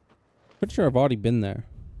 Pretty sure I've already been there.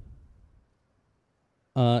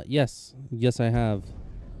 Yes. Yes, I have.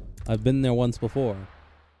 I've been there once before.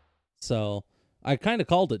 So, I kind of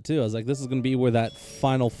called it, too. I was like, this is going to be where that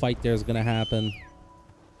final fight there is going to happen.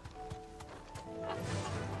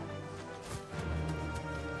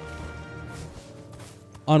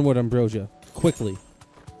 Onward, Ambrosia. Quickly.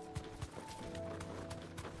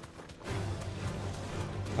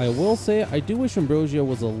 I will say, I do wish Ambrosia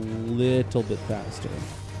was a little bit faster.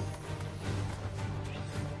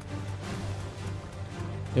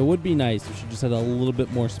 It would be nice if she just had a little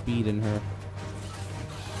bit more speed in her.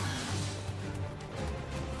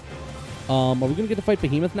 Are we gonna get to fight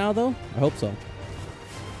Behemoth now, though? I hope so.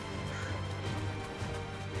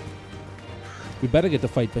 We better get to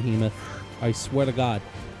fight Behemoth. I swear to God.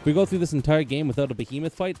 If we go through this entire game without a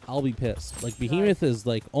Behemoth fight, I'll be pissed. Like, Behemoth is,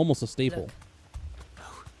 like, almost a staple. No.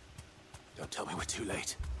 Don't tell me we're too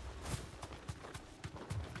late.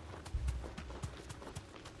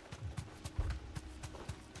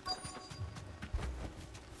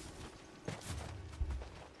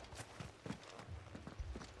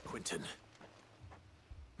 Quinton.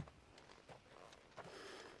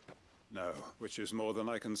 No, which is more than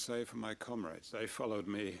I can say for my comrades. They followed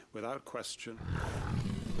me without question.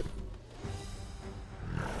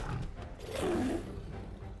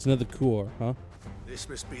 It's another core, huh? This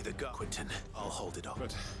must be the gut, Quinton. I'll hold it up.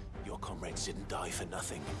 But your comrades didn't die for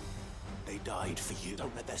nothing. They died for you.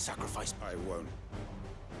 Don't let their sacrifice... I won't.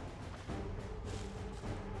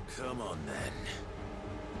 Come on, then.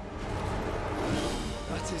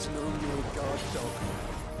 That is no mere guard dog.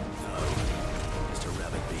 No. Just a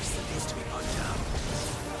rabid beast that needs to be put down.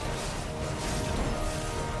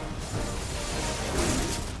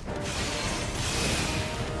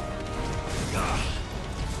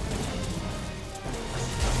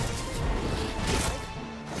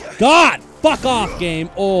 God! Fuck off, game!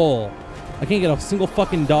 Oh! I can't get a single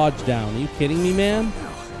fucking dodge down. Are you kidding me, man?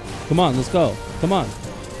 Come on, let's go. Come on.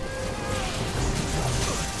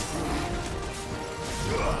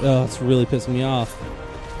 Oh, it's really pissing me off.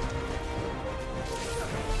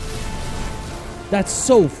 That's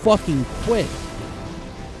so fucking quick.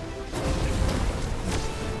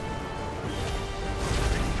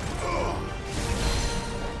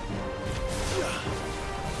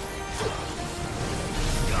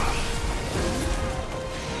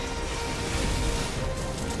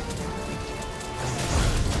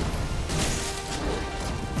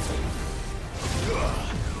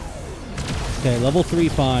 Okay, level 3,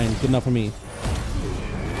 fine. Good enough for me.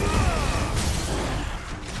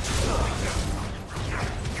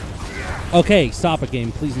 Okay, stop it,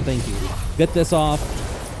 game. Please and thank you. Get this off.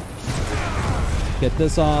 Get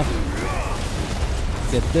this off.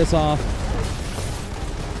 Get this off.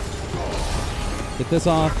 Get this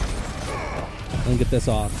off. And get this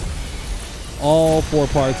off. All 4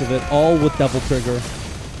 parts of it, all with double trigger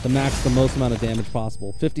to max the most amount of damage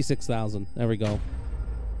possible. 56,000. There we go.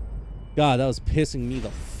 God, that was pissing me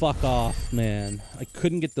the fuck off, man. I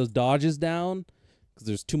couldn't get those dodges down because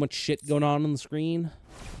there's too much shit going on the screen.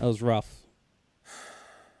 That was rough.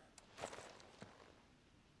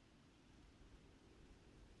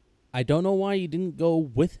 I don't know why you didn't go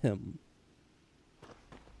with him.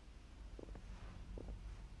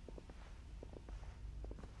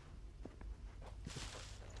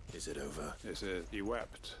 Is it over? Is it? He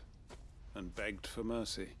wept and begged for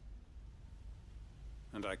mercy.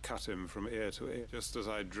 And I cut him from ear to ear, just as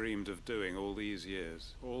I dreamed of doing all these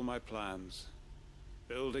years. All my plans.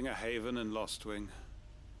 Building a haven in Lostwing,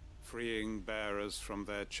 freeing bearers from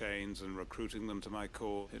their chains and recruiting them to my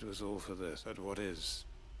cause. It was all for this. But what is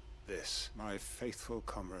this? My faithful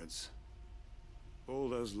comrades. All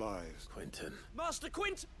those lives. Quinton. Master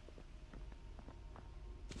Quint!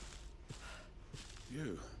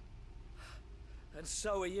 You? And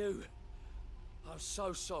so are you. I'm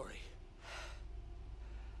so sorry.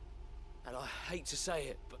 And I hate to say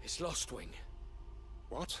it, but it's Lostwing.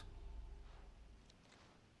 What?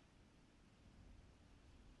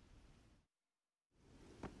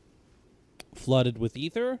 Flooded with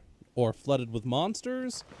ether? Or flooded with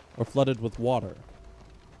monsters? Or flooded with water?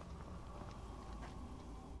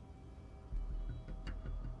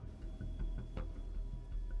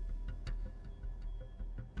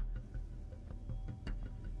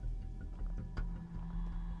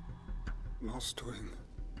 Lostwing.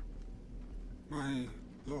 My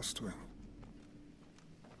Lostwing.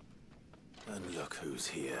 And look who's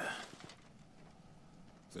here.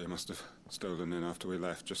 They must have stolen in after we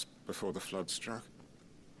left, just before the flood struck.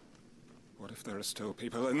 What if there are still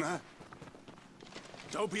people in there?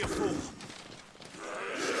 Don't be a fool!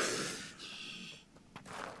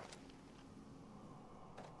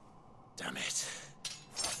 Damn it.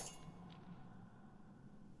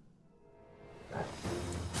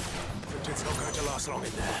 It's not going to last long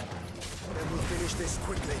in there. Then we'll finish this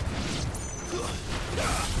quickly.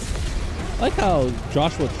 I like how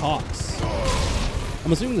Joshua talks.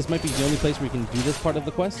 I'm assuming this might be the only place where you can do this part of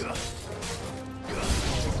the quest.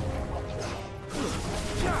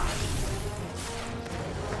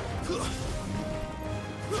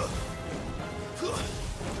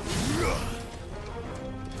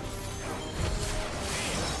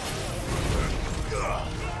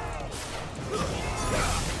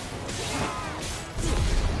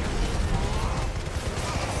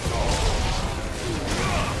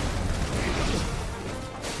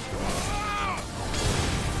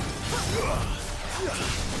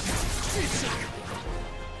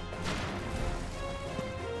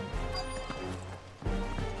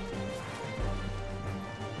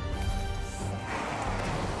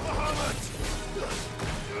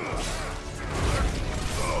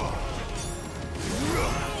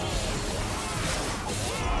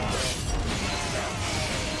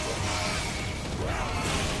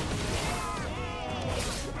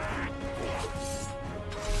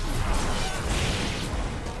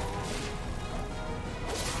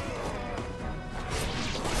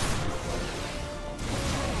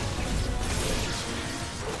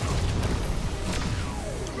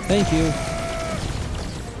 Thank you.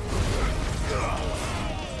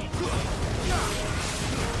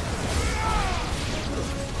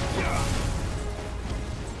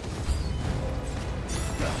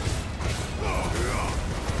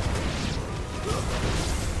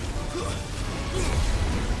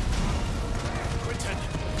 Quentin!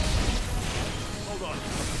 Hold on. I'm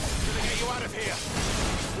gonna get you out of here.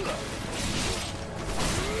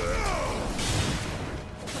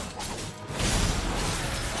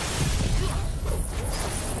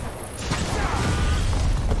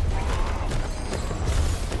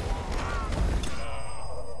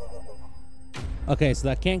 Okay, so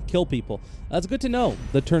that can't kill people. That's good to know.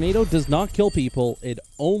 The tornado does not kill people. It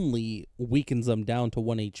only weakens them down to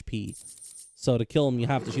 1 HP. So to kill them, you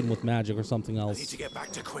have to shoot them with magic or something I need else. to get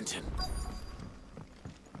back to Quentin.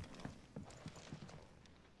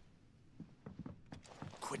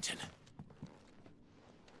 Quentin.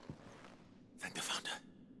 Thank the Founder.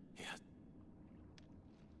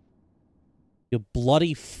 You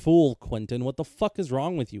bloody fool, Quentin. What the fuck is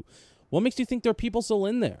wrong with you? What makes you think there are people still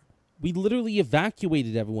in there? We literally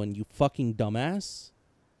evacuated everyone, you fucking dumbass.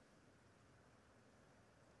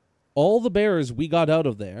 All the bears we got out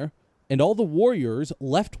of there, and all the warriors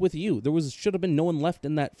left with you. There should have been no one left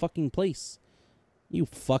in that fucking place. You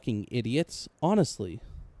fucking idiots. Honestly.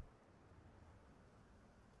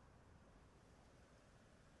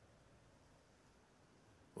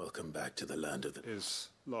 Welcome back to the land of the... Is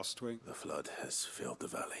Lostwing? The flood has filled the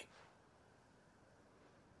valley.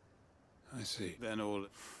 I see. Then all...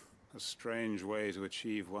 A strange way to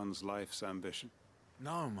achieve one's life's ambition.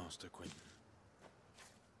 No, Master Quentin.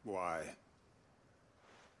 Why?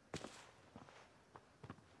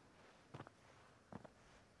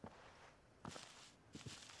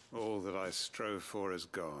 All that I strove for is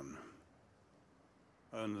gone.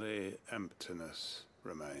 Only emptiness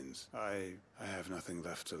remains. I have nothing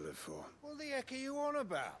left to live for. What the heck are you on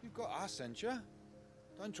about? You've got us, ain't you?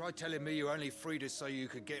 Don't try telling me you're only freed us so you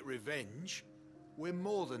could get revenge. We're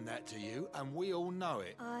more than that to you, and we all know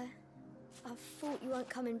it. I thought you weren't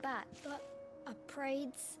coming back, but I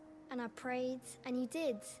prayed, and you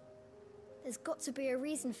did. There's got to be a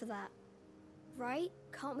reason for that, right?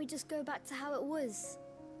 Can't we just go back to how it was?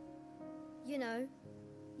 You know,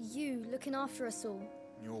 you looking after us all.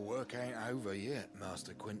 Your work ain't over yet,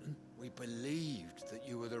 Master Quentin. We believed that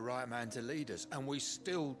you were the right man to lead us, and we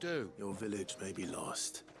still do. Your village may be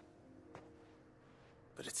lost,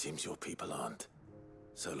 But it seems your people aren't.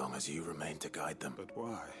 So long as you remain to guide them. But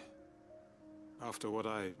why? After what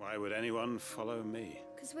why would anyone follow me?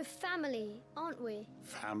 Because we're family, aren't we?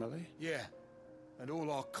 Family? Yeah. And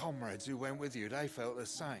all our comrades who went with you, they felt the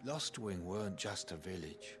same. Lostwing weren't just a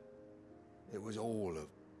village. It was all of...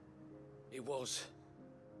 It was.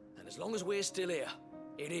 And as long as we're still here,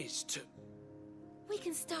 it is too. We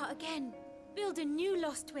can start again. Build a new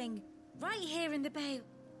Lost Wing. Right here in the Bay.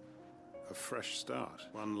 A fresh start.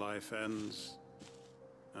 One life ends,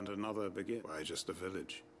 and another begins. Why just a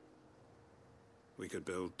village? We could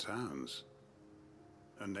build towns.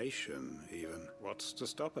 A nation, even. What's to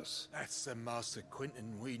stop us? That's the Master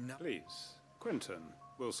Quentin we know. Please, Quentin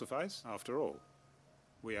will suffice. After all,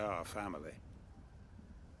 we are family.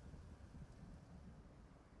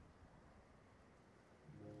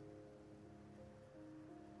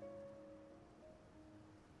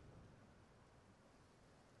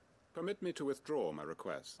 Permit me to withdraw my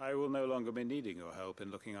request. I will no longer be needing your help in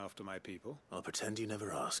looking after my people. I'll pretend you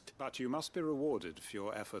never asked. But you must be rewarded for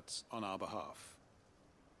your efforts on our behalf.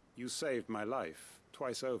 You saved my life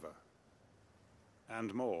twice over.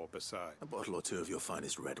 And more besides. A bottle or two of your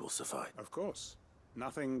finest red will suffice. Of course.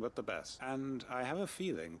 Nothing but the best. And I have a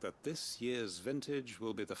feeling that this year's vintage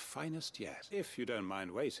will be the finest yet. If you don't mind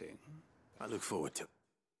waiting. I look forward to.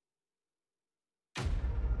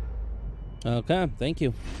 Okay, thank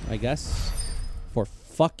you, I guess. For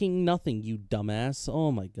fucking nothing, you dumbass.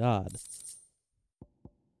 Oh my god.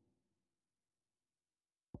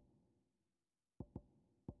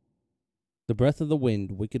 The Breath of the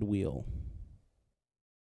Wind, Wicked Wheel.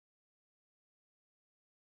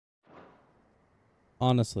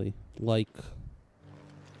 Honestly, like,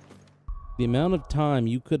 the amount of time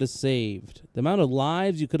you could have saved, the amount of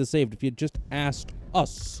lives you could have saved if you just asked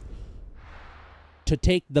us to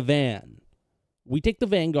take the van. We take the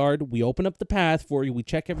Vanguard, we open up the path for you, we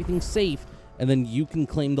check everything's safe, and then you can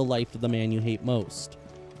claim the life of the man you hate most.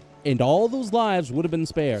 And all those lives would have been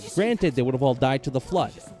spared. Granted, they would have all died to the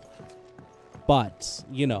flood. But,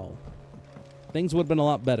 you know, things would have been a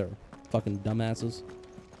lot better. Fucking dumbasses.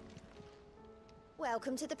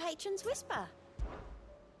 Welcome to the Patron's Whisper.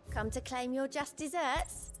 Come to claim your just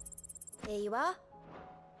desserts? Here you are.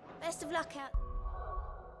 Best of luck out.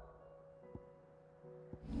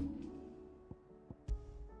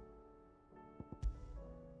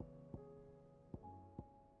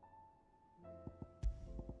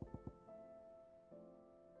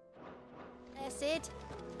 There, Sid.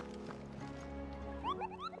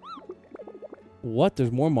 What?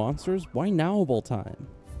 There's more monsters? Why now of all time?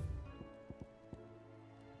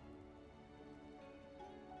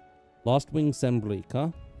 Lost Wing Semblique, huh?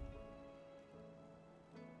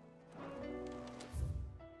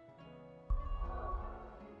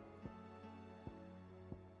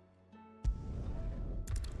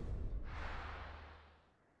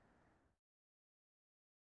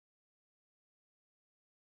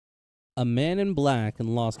 A man in black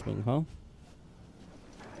in Lost Wing, huh?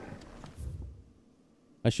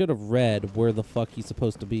 I should have read where the fuck he's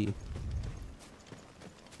supposed to be.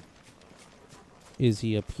 Is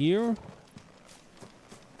he up here?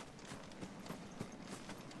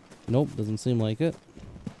 Nope, doesn't seem like it.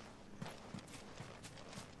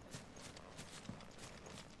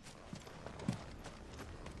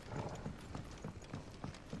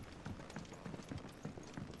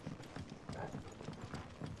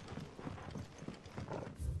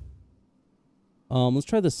 Let's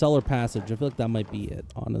try the cellar passage. I feel like that might be it,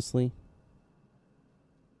 honestly.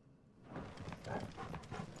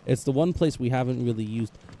 It's the one place we haven't really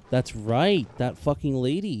used. That's right, that fucking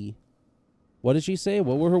lady. What did she say?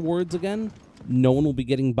 What were her words again? No one will be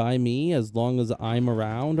getting by me as long as I'm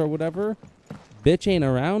around or whatever. Bitch ain't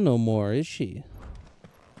around no more, is she?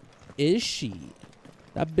 Is she?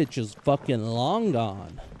 That bitch is fucking long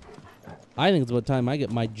gone. I think it's about time I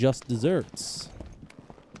get my just desserts.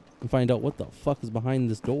 And find out what the fuck is behind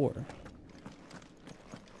this door.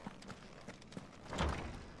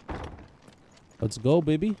 Let's go,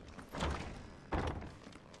 baby.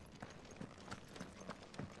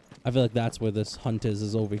 I feel like that's where this hunt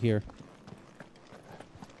is over here.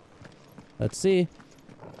 Let's see.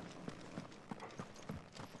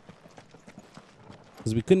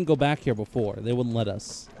 Because we couldn't go back here before. They wouldn't let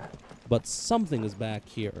us. But something is back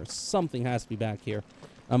here. Something has to be back here.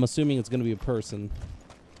 I'm assuming it's going to be a person.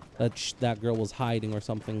 That girl was hiding or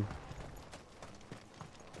something.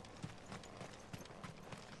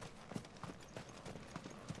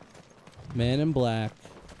 Man in black.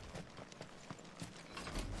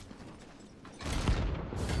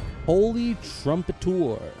 Holy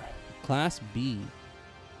Trumpeter. Class B.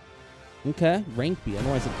 Okay, rank B. I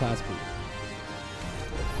know I said Class B.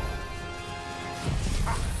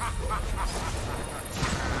 Bring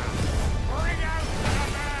out the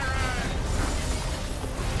bearers!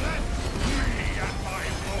 Let me and my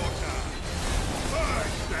daughter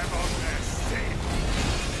purge them of their sin!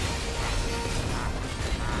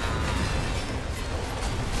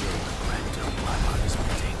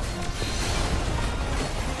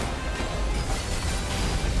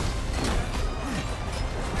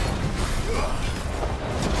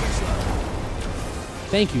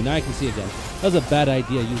 Thank you, now I can see again. That was a bad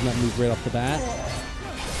idea using that move right off the bat.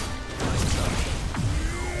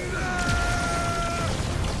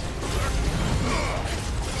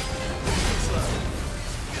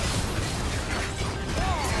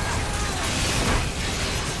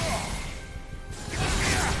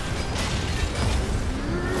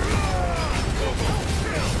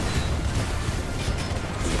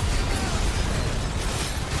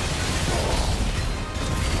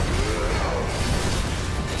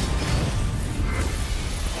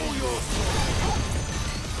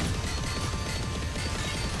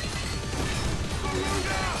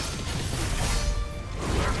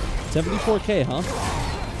 $74K, huh?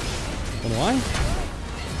 And why?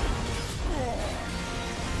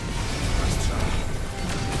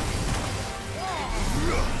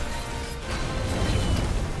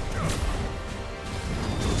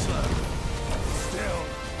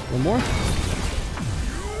 One more?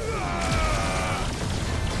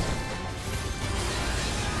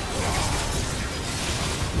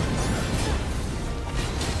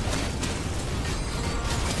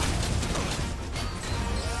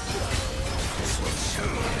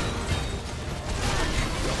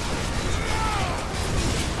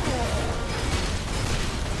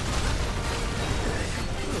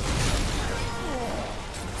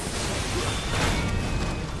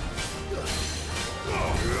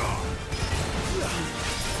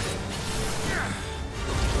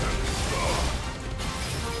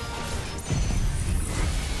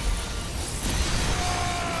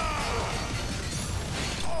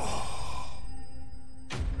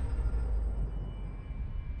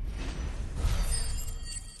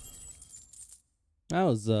 That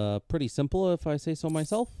was pretty simple, if I say so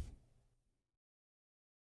myself.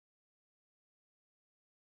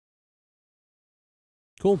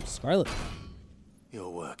 Cool, Scarlet. Your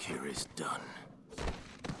work here is done.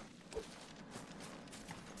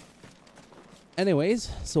 Anyways,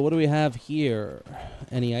 so what do we have here?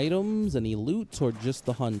 Any items, any loot, or just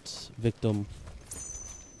the hunt victim?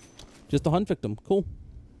 Just the hunt victim. Cool.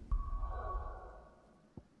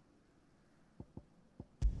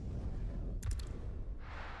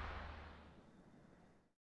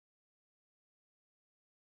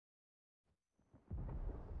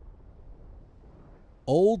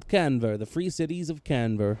 Old Canver, the Free Cities of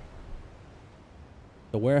Canver.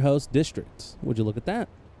 The Warehouse District. Would you look at that?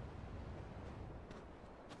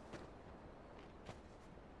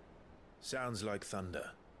 Sounds like thunder.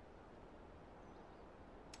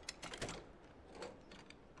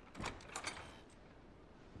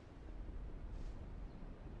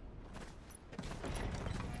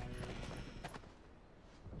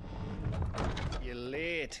 You're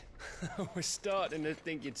late. We're starting to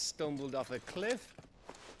think you'd stumbled off a cliff.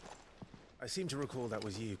 I seem to recall that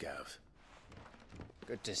was you, Gav.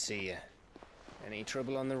 Good to see you. Any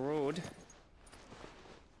trouble on the road?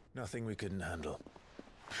 Nothing we couldn't handle.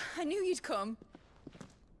 I knew you'd come.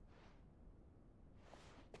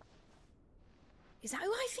 Is that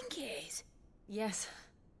who I think it is? Yes.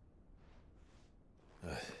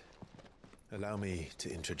 Allow me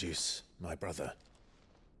to introduce my brother,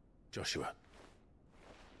 Joshua.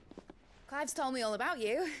 Clive's told me all about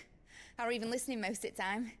you. Or even listening most of the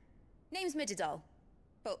time. Name's Midadol,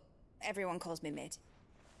 but everyone calls me Mid.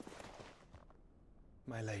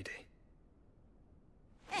 My lady.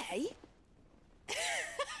 Hey?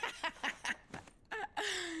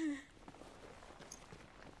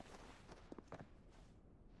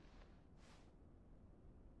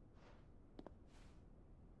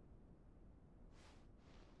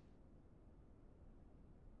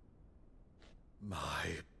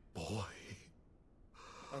 My boy.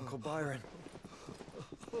 Uncle Byron.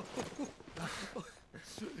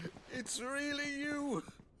 It's really you!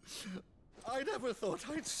 I never thought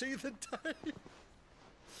I'd see the day.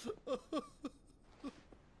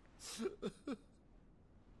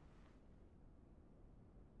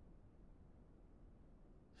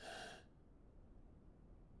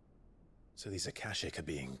 So these Akashic are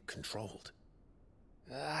being controlled.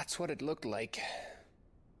 That's what it looked like.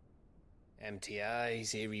 Empty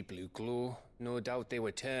eyes, eerie blue glow. No doubt they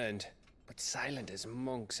were turned, but silent as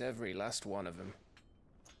monks, every last one of them.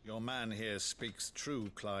 Your man here speaks true,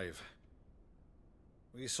 Clive.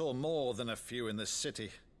 We saw more than a few in this city,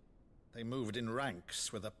 They moved in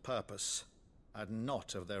ranks with a purpose, and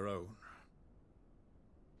not of their own.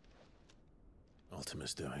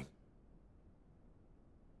 Ultima's doing.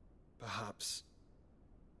 Perhaps.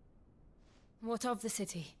 What of the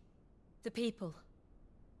city? The people?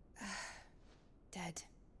 Dead,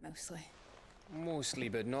 mostly. Mostly,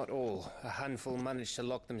 but not all. A handful managed to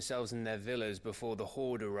lock themselves in their villas before the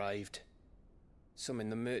Horde arrived. Some in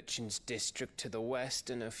the Merchants' District to the west,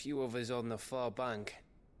 and a few others on the far bank.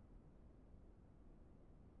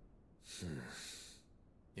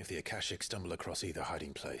 If the Akashic stumble across either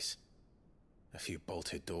hiding place, a few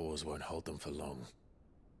bolted doors won't hold them for long.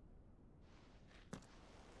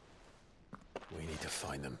 We need to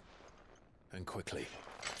find them. And quickly.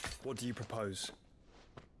 What do you propose?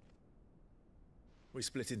 We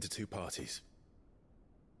split into two parties.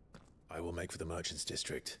 I will make for the Merchants'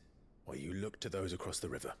 District, while you look to those across the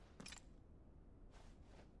river.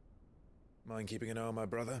 Mind keeping an eye on my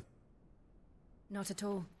brother? Not at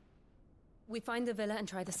all. We find the villa and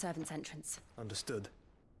try the servants' entrance. Understood.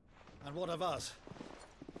 And what of us?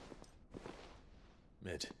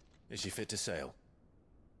 Mid, is she fit to sail?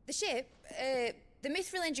 The ship, the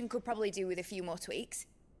Mithril engine could probably do with a few more tweaks.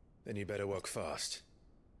 Then you better work fast.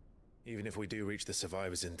 Even if we do reach the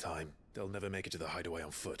survivors in time, they'll never make it to the hideaway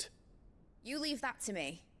on foot. You leave that to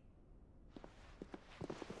me.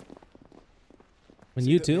 And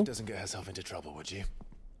you too? Doesn't get herself into trouble, would you?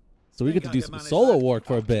 So we get to do some solo work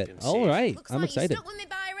for a bit. All right, Looks I'm like excited. You stuck with me,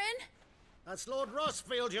 Byron. That's Lord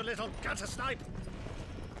Rosfield, you little gutter snipe!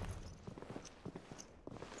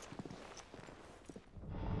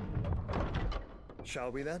 Shall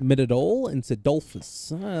we then? Mididol and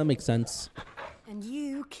Sidolphus. That makes sense. And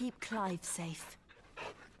you keep Clive safe.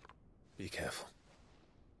 Be careful.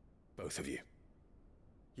 Both of you.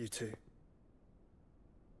 You too.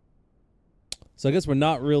 So I guess we're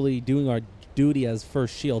not really doing our duty as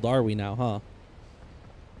first shield, are we now, huh?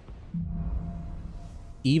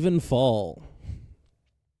 Even fall.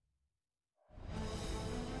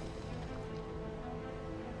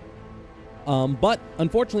 But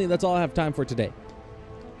unfortunately, that's all I have time for today.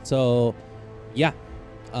 So, yeah.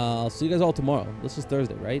 I'll see you guys all tomorrow. This is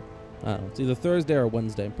Thursday, right? I don't know. It's either Thursday or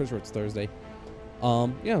Wednesday. I'm pretty sure it's Thursday.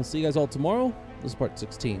 Yeah, I'll see you guys all tomorrow. This is part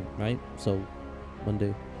 16, right? So,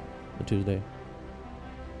 Monday or Tuesday.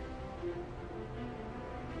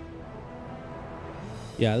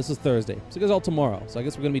 Yeah, this is Thursday. See you guys all tomorrow. So I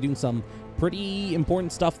guess we're going to be doing some pretty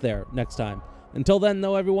important stuff there next time. Until then,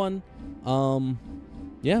 though, everyone,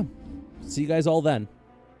 yeah. See you guys all then.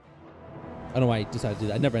 I don't know why I decided to do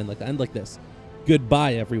that. I never end like that. I end like this.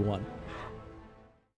 Goodbye, everyone.